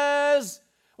 because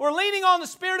We're leaning on the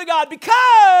Spirit of God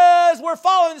because we're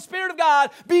following the Spirit of God,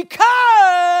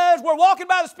 because we're walking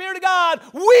by the Spirit of God.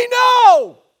 We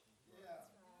know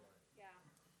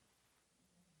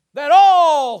that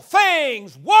all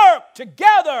things work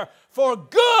together for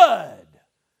good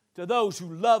to those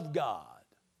who love God.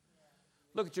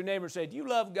 Look at your neighbor and say, do you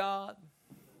love God?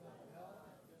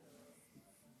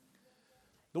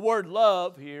 The word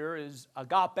love here is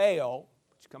agapeo,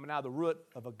 which is coming out of the root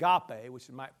of agape, which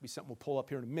might be something we'll pull up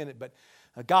here in a minute, but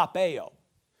agapeo.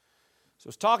 So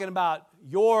it's talking about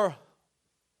your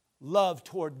love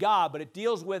toward God, but it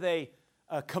deals with a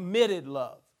committed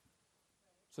love.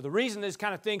 So the reason these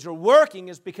kind of things are working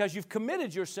is because you've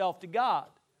committed yourself to God.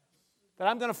 That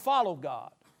I'm going to follow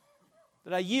God.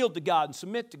 That I yield to God and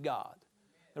submit to God.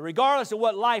 That regardless of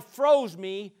what life throws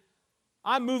me,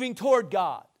 I'm moving toward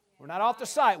God. We're not off the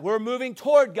site. We're moving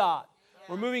toward God.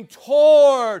 We're moving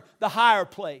toward the higher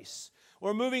place.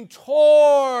 We're moving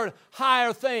toward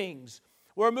higher things.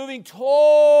 We're moving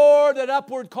toward that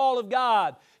upward call of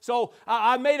God. So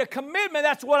I made a commitment.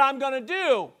 That's what I'm going to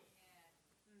do.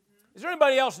 Is there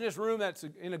anybody else in this room that's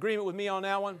in agreement with me on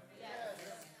that one? Yes.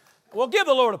 Well, give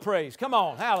the Lord a praise. Come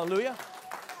on. Hallelujah.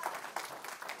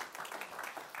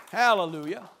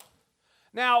 Hallelujah.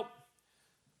 Now,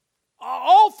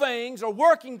 all things are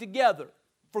working together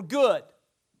for good.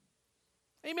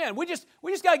 Amen. We just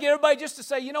got to get everybody just to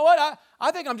say, you know what,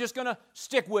 I think I'm just going to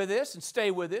stick with this and stay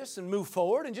with this and move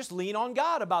forward and just lean on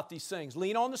God about these things.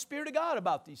 Lean on the Spirit of God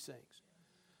about these things.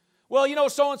 Well, you know,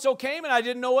 so-and-so came and I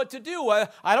didn't know what to do.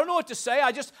 I don't know what to say.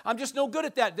 I'm just no good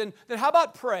at that. Then how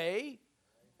about pray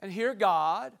and hear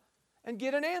God and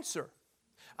get an answer?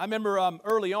 I remember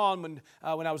early on when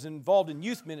I was involved in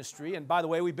youth ministry, and by the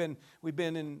way, we've been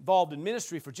involved in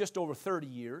ministry for just over 30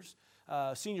 years.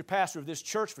 Senior pastor of this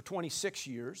church for 26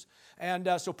 years. And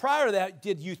so prior to that,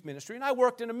 did youth ministry, and I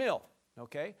worked in a mill,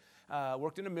 okay?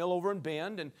 Worked in a mill over in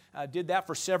Bend, and did that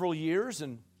for several years,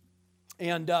 and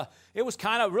it was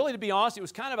kind of, really to be honest, it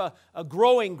was kind of a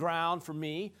growing ground for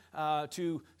me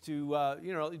to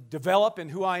develop in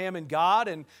who I am in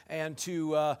God and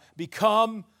to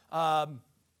become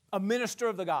a minister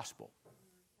of the gospel.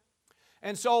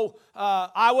 And so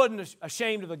I wasn't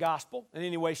ashamed of the gospel in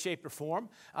any way, shape, or form.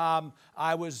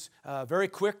 I was very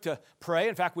quick to pray.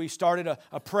 In fact, we started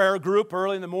a prayer group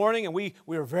early in the morning, and we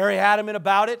were very adamant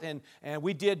about it. And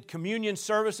we did communion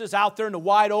services out there in the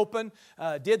wide open,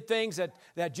 did things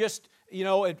that just, you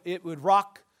know, it would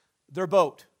rock their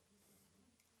boat.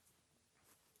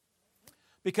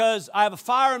 Because I have a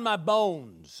fire in my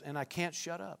bones, and I can't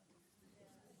shut up.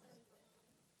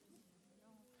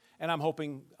 And I'm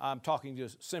hoping I'm talking to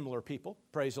similar people.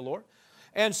 Praise the Lord.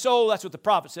 And so that's what the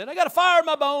prophet said. I got a fire in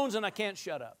my bones and I can't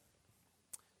shut up.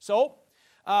 So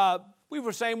we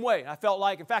were the same way. I felt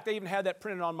like, in fact, I even had that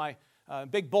printed on my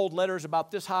big bold letters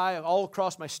about this high all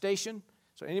across my station.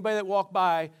 So anybody that walked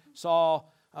by saw,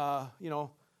 I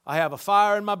have a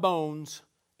fire in my bones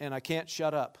and I can't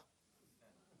shut up.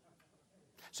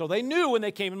 So they knew when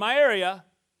they came in my area,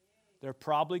 they're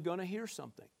probably going to hear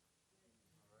something.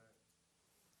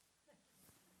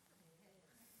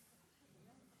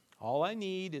 All I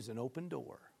need is an open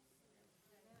door.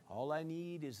 All I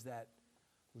need is that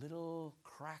little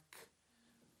crack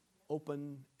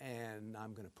open, and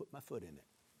I'm going to put my foot in it.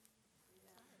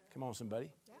 Come on,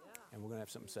 somebody. And we're going to have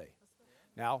something to say.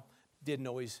 Now, didn't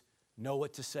always know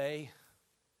what to say.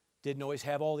 Didn't always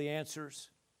have all the answers.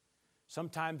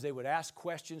 Sometimes they would ask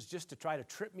questions just to try to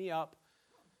trip me up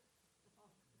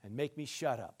and make me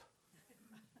shut up.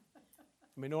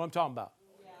 You know what I'm talking about.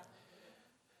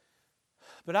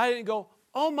 But I didn't go,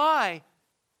 oh my,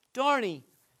 darny,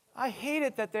 I hate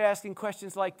it that they're asking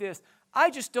questions like this.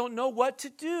 I just don't know what to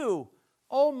do.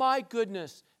 Oh my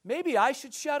goodness, maybe I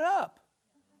should shut up.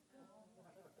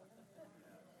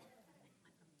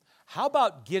 How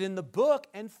about get in the book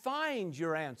and find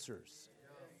your answers?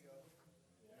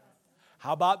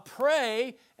 How about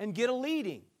pray and get a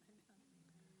leading?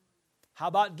 How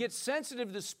about get sensitive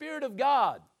to the Spirit of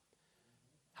God?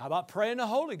 How about pray in the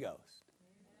Holy Ghost?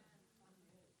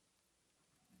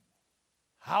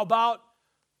 How about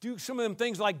do some of them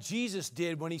things like Jesus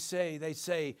did when they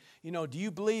say, do you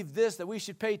believe this, that we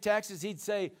should pay taxes? He'd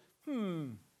say,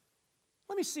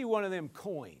 let me see one of them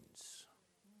coins.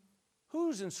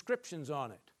 Whose inscription's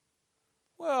on it?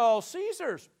 Well,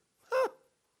 Caesar's.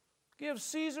 Give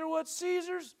Caesar what's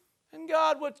Caesar's and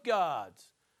God what's God's.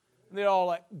 And they're all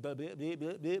like, bleh, bleh, bleh,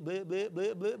 bleh, bleh, bleh, bleh,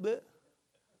 bleh, bleh, bleh.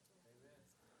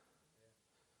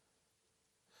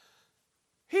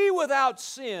 He without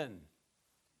sin.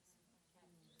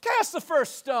 Cast the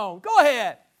first stone. Go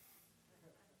ahead.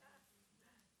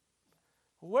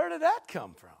 Where did that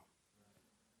come from?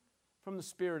 from the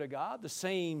Spirit of God, the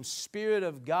same Spirit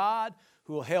of God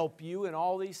who will help you in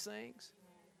all these things.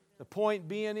 The point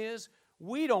being is,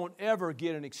 we don't ever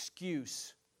get an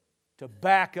excuse to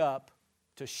back up,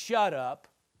 to shut up,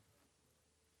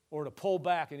 or to pull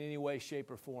back in any way,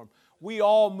 shape, or form. We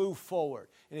all move forward.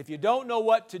 And if you don't know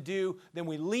what to do, then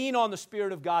we lean on the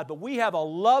Spirit of God. But we have a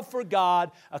love for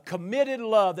God, a committed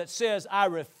love that says, I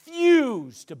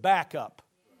refuse to back up.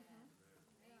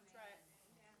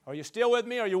 Are you still with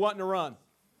me, or are you wanting to run?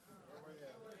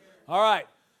 All right.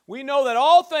 We know that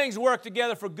all things work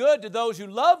together for good to those who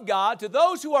love God, to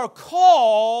those who are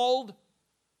called.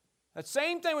 That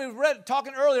same thing we read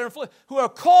talking earlier, who are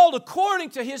called according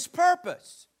to His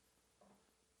purpose.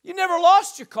 You never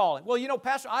lost your calling. Well,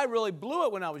 Pastor, I really blew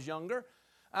it when I was younger.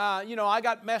 I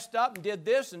got messed up and did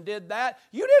this and did that.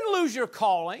 You didn't lose your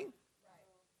calling.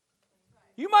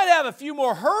 You might have a few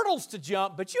more hurdles to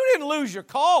jump, but you didn't lose your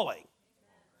calling.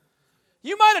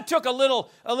 You might have took a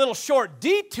little short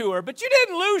detour, but you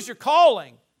didn't lose your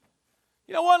calling.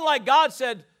 It wasn't like God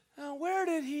said, oh, where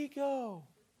did he go?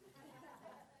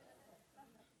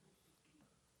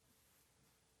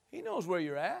 He knows where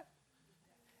you're at.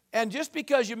 And just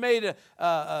because you made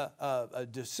a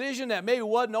decision that maybe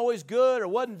wasn't always good or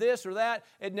wasn't this or that,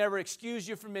 it never excused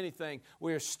you from anything.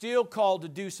 We are still called to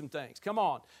do some things. Come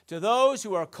on. To those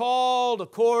who are called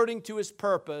according to His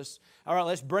purpose. All right,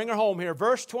 let's bring her home here.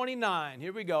 Verse 29,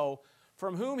 here we go.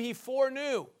 From whom He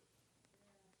foreknew,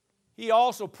 He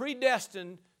also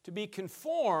predestined to be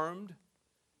conformed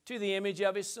to the image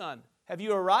of His Son. Have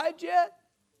you arrived yet?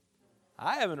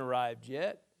 I haven't arrived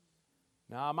yet.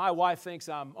 Now, my wife thinks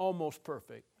I'm almost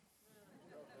perfect.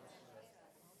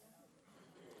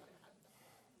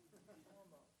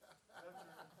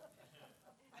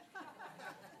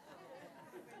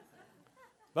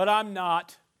 But I'm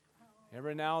not.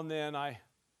 Every now and then I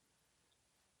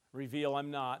reveal I'm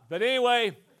not. But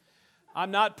anyway,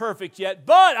 I'm not perfect yet.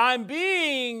 But I'm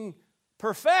being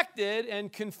perfected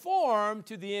and conformed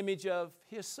to the image of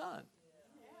His Son.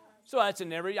 So that's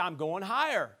I'm going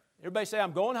higher. Everybody say,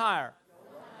 I'm going higher.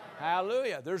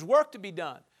 Hallelujah. There's work to be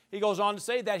done. He goes on to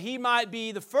say that He might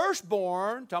be the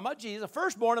firstborn, talking about Jesus, the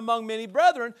firstborn among many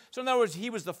brethren. So in other words,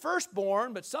 He was the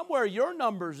firstborn, but somewhere your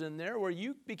number's in there where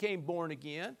you became born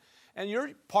again, and you're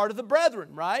part of the brethren,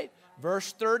 right?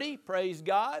 Verse 30, praise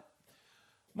God.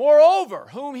 Moreover,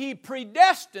 whom He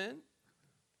predestined,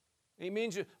 it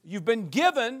means you've been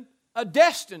given a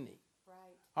destiny.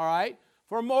 All right?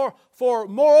 For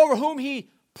moreover, whom He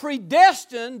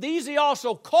predestined, these He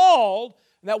also called.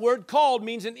 And that word called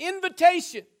means an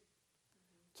invitation.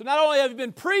 So not only have you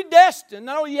been predestined,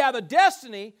 not only do you have a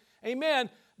destiny, amen,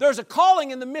 there's a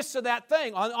calling in the midst of that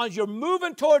thing. As you're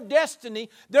moving toward destiny,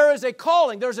 there is a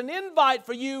calling. There's an invite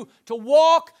for you to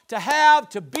walk, to have,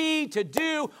 to be, to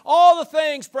do, all the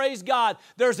things, praise God.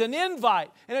 There's an invite.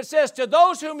 And it says, to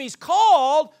those whom He's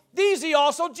called, these He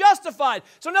also justified.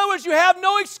 So in other words, you have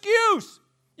no excuse.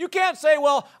 You can't say,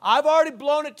 well, I've already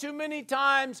blown it too many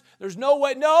times. There's no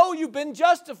way. No, you've been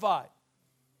justified.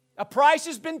 A price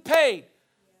has been paid.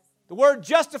 The word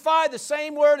justified, the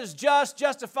same word as just,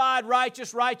 justified,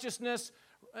 righteous, righteousness.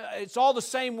 It's all the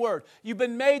same word. You've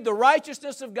been made the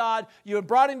righteousness of God. You've been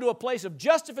brought into a place of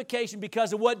justification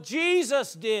because of what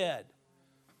Jesus did.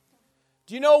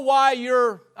 Do you know why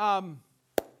you're,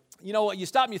 you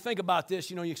stop and you think about this.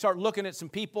 You start looking at some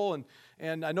people,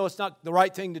 and I know it's not the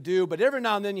right thing to do, but every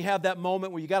now and then you have that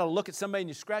moment where you got to look at somebody and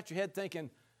you scratch your head thinking,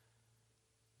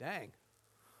 dang.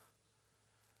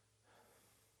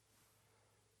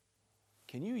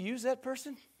 Can you use that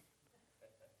person?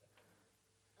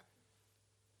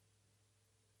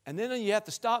 And then you have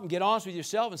to stop and get honest with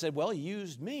yourself and say, well, He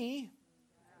used me.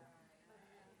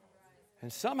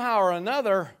 And somehow or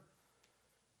another,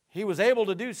 He was able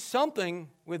to do something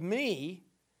with me.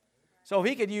 So if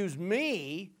He could use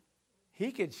me,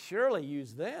 He could surely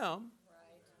use them.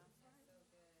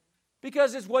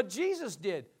 Because it's what Jesus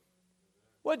did.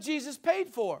 What Jesus paid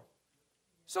for.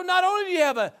 So not only do you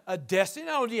have a destiny,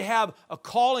 not only do you have a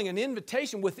calling, an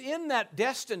invitation within that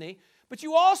destiny, but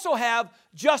you also have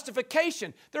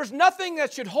justification. There's nothing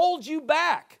that should hold you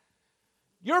back.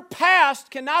 Your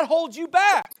past cannot hold you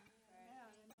back.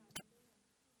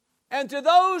 And to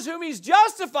those whom He's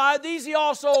justified, these He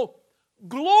also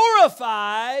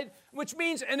glorified, which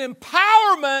means an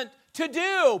empowerment to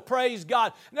do, praise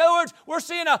God. In other words, we're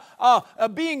seeing a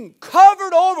being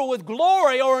covered over with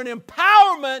glory or an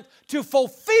empowerment to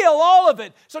fulfill all of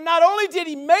it. So not only did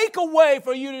He make a way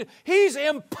for you, He's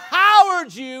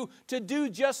empowered you to do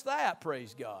just that,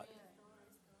 praise God.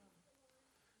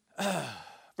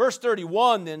 Verse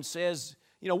 31 then says,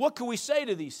 what can we say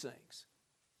to these things?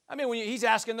 I mean, he's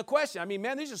asking the question, I mean,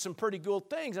 man, these are some pretty good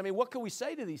things. I mean, what can we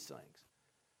say to these things?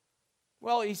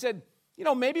 Well, he said,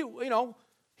 maybe,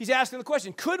 he's asking the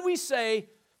question, could we say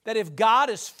that if God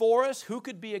is for us, who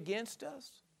could be against us?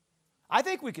 I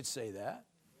think we could say that.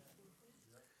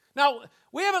 Now,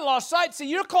 we haven't lost sight. See,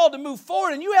 you're called to move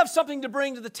forward, and you have something to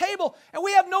bring to the table, and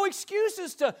we have no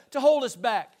excuses to hold us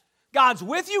back. God's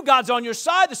with you. God's on your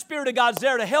side. The Spirit of God's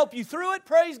there to help you through it.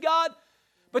 Praise God.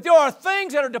 But there are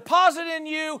things that are deposited in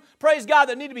you, praise God,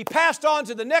 that need to be passed on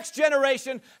to the next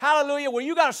generation. Hallelujah. Where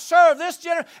you got to serve this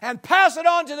generation and pass it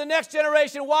on to the next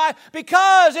generation. Why?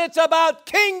 Because it's about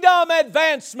kingdom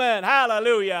advancement.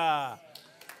 Hallelujah.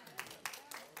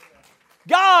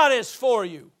 God is for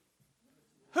you.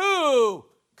 Who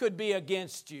could be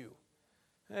against you?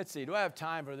 Let's see. Do I have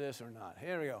time for this or not?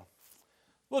 Here we go.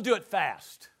 We'll do it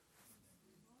fast.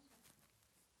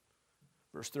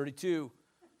 Verse 32.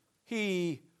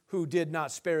 He who did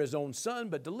not spare his own son,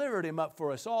 but delivered him up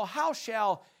for us all, how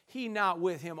shall he not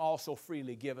with him also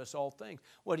freely give us all things?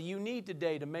 What do you need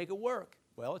today to make it work?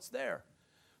 Well, it's there.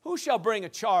 Who shall bring a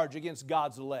charge against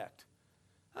God's elect?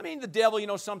 I mean, the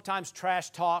devil, sometimes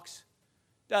trash talks,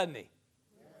 doesn't he?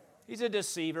 He's a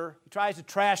deceiver. He tries to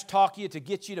trash talk you to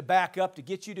get you to back up, to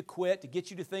get you to quit, to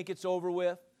get you to think it's over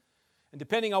with. And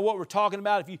depending on what we're talking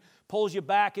about, if he pulls you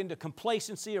back into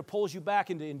complacency or pulls you back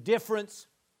into indifference,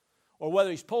 or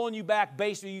whether he's pulling you back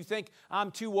based on you think,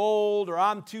 I'm too old, or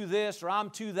I'm too this, or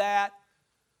I'm too that,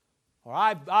 or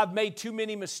I've made too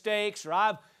many mistakes,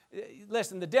 or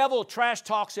listen, the devil trash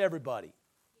talks everybody.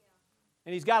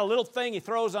 And he's got a little thing he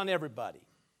throws on everybody.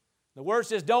 The Word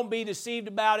says, don't be deceived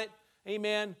about it.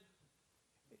 Amen.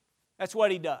 That's what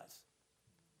he does.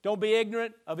 Don't be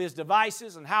ignorant of his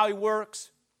devices and how he works.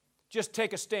 Just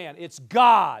take a stand. It's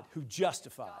God who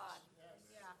justifies.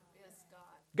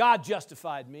 God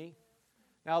justified me.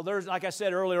 Now, there's, like I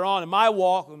said earlier on, in my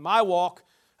walk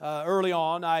early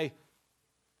on,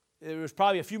 there was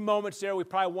probably a few moments there we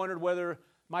probably wondered whether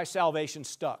my salvation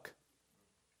stuck.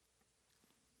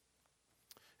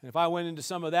 And if I went into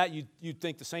some of that, you'd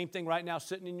think the same thing right now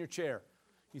sitting in your chair.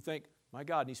 You think, my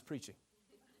God, he's preaching.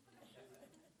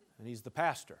 And he's the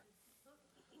pastor.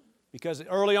 Because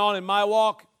early on in my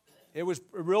walk, it was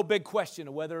a real big question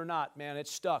of whether or not, man, it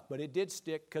stuck. But it did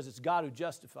stick because it's God who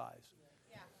justifies.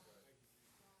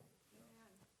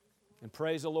 And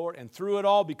praise the Lord. And through it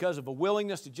all, because of a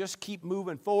willingness to just keep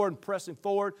moving forward and pressing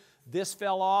forward, this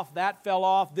fell off, that fell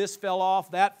off, this fell off,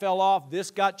 that fell off,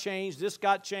 this got changed, this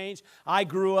got changed. I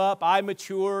grew up, I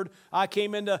matured, I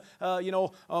came into,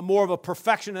 more of a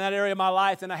perfection in that area of my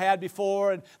life than I had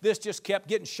before, and this just kept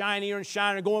getting shinier and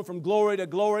shinier, going from glory to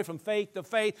glory, from faith to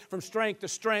faith, from strength to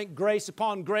strength, grace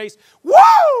upon grace.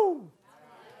 Woo!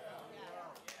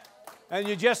 And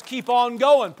you just keep on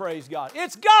going, praise God.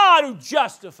 It's God who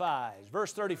justifies.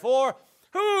 Verse 34,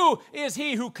 who is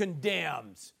he who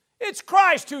condemns? It's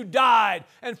Christ who died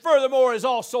and furthermore is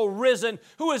also risen,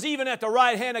 who is even at the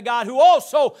right hand of God, who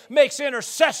also makes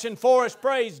intercession for us,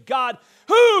 praise God.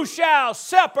 Who shall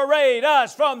separate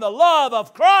us from the love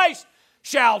of Christ?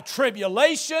 Shall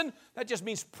tribulation, that just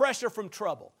means pressure from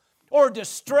trouble, or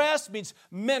distress means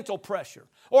mental pressure,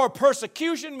 or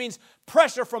persecution means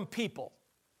pressure from people.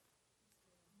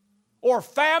 Or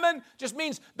famine just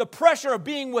means the pressure of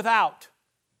being without.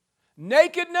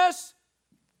 Nakedness,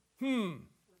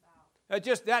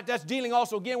 that's dealing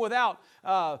also again without.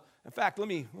 In fact, let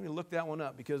me look that one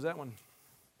up because that one.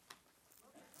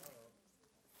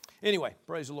 Anyway,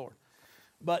 praise the Lord.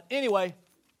 But anyway,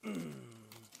 here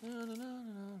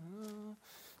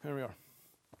we are.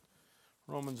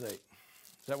 Romans 8. Is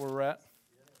that where we're at?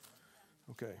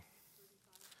 Okay.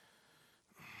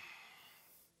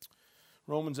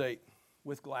 Romans 8.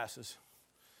 With glasses,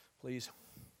 please.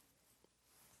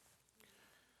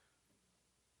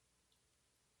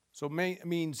 So it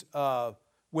means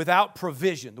without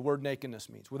provision. The word nakedness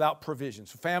means without provision.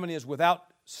 So famine is without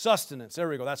sustenance. There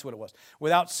we go. That's what it was.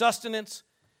 Without sustenance,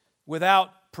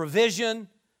 without provision.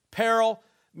 Peril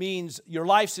means your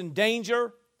life's in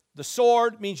danger. The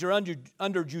sword means you're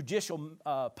under judicial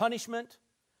punishment.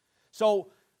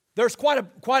 So there's quite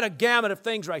a gamut of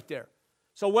things right there.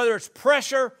 So whether it's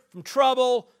pressure from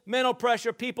trouble, mental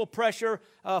pressure, people pressure,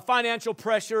 financial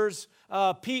pressures,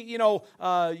 you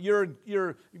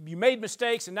made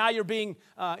mistakes and now you're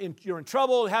in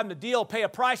trouble, having to pay a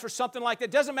price for something like that.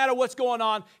 Doesn't matter what's going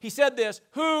on. He said this,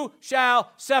 who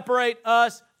shall separate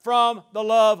us from the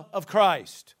love of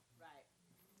Christ? Right.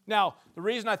 Now, the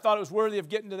reason I thought it was worthy of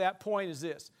getting to that point is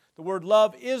this. The word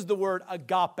love is the word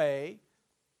agape,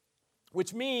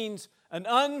 which means an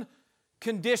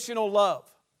unconditional love.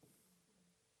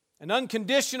 And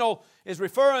unconditional is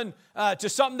referring to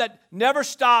something that never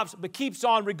stops but keeps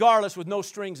on regardless with no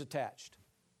strings attached.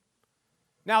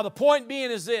 Now, the point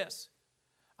being is this.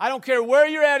 I don't care where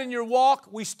you're at in your walk,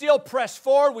 we still press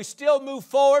forward, we still move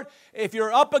forward. If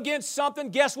you're up against something,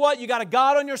 guess what? You got a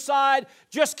God on your side.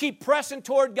 Just keep pressing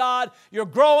toward God. You're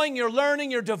growing, you're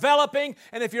learning, you're developing.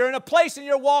 And if you're in a place in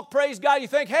your walk, praise God, you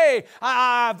think, hey,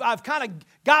 I've kind of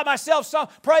got myself some,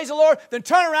 praise the Lord, then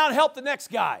turn around and help the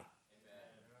next guy.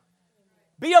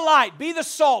 Be a light, be the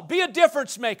salt, be a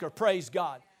difference maker, praise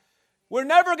God. We're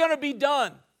never going to be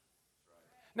done.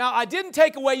 Now, I didn't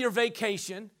take away your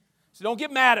vacation. So don't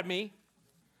get mad at me.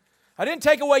 I didn't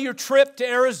take away your trip to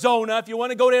Arizona if you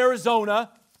want to go to Arizona.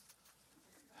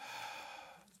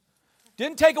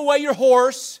 Didn't take away your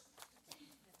horse.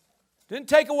 Didn't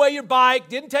take away your bike.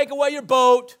 Didn't take away your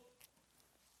boat.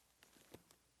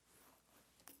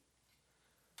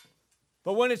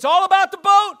 But when it's all about the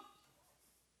boat,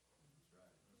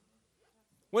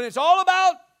 when it's all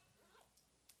about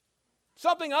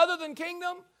something other than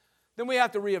kingdom, then we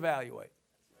have to reevaluate.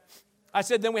 I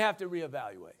said, then we have to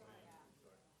reevaluate.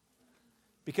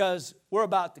 Because we're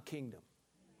about the kingdom.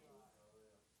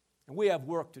 And we have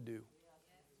work to do.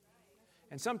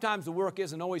 And sometimes the work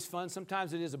isn't always fun.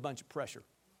 Sometimes it is a bunch of pressure.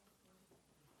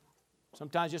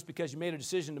 Sometimes just because you made a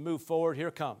decision to move forward, here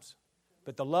it comes.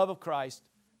 But the love of Christ,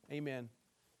 amen,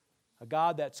 a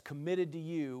God that's committed to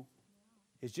you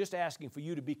is just asking for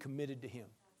you to be committed to Him.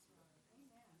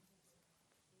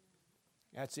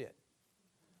 That's it.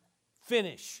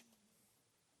 Finish.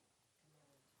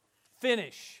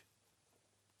 Finish.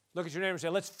 Look at your neighbor and say,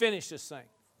 let's finish this thing.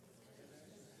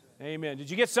 Amen. Did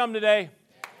you get something today?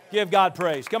 Give God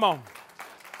praise. Come on.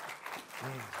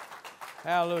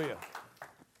 Hallelujah.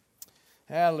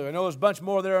 Hallelujah. I know there's a bunch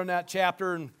more there in that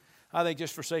chapter, and I think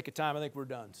just for sake of time, I think we're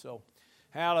done. So,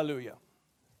 hallelujah.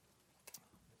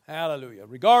 Hallelujah.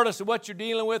 Regardless of what you're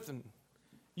dealing with, and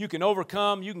you can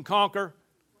overcome, you can conquer.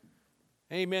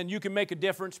 Amen. You can make a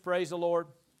difference. Praise the Lord.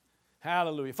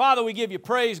 Hallelujah. Father, we give you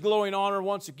praise, glory, and honor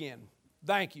once again.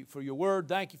 Thank you for your word.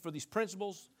 Thank you for these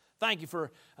principles. Thank you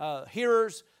for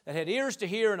hearers that had ears to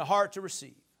hear and a heart to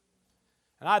receive.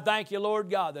 And I thank you, Lord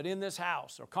God, that in this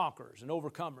house are conquerors and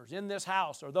overcomers. In this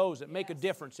house are those that make a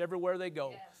difference everywhere they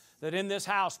go. Yes. That in this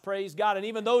house, praise God, and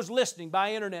even those listening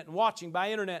by internet and watching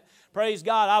by internet, praise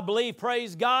God, I believe,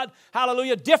 praise God,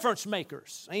 hallelujah, difference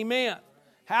makers. Amen.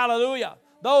 Hallelujah.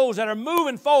 Those that are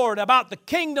moving forward about the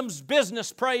kingdom's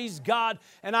business, praise God,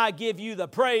 and I give you the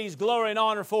praise, glory, and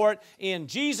honor for it in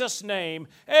Jesus' name.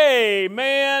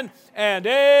 Amen and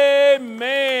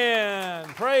amen.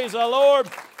 Praise the Lord.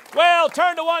 Well,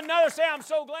 turn to one another, say, I'm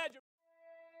so glad you're...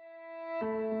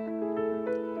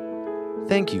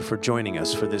 Thank you for joining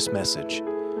us for this message.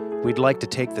 We'd like to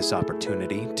take this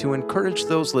opportunity to encourage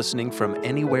those listening from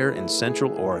anywhere in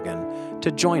Central Oregon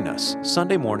to join us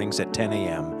Sunday mornings at 10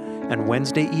 a.m. and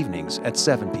Wednesday evenings at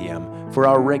 7 p.m. for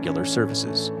our regular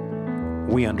services.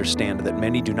 We understand that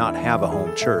many do not have a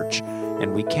home church,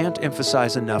 and we can't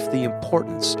emphasize enough the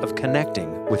importance of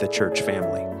connecting with a church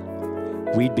family.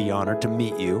 We'd be honored to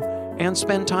meet you and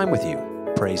spend time with you,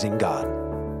 praising God.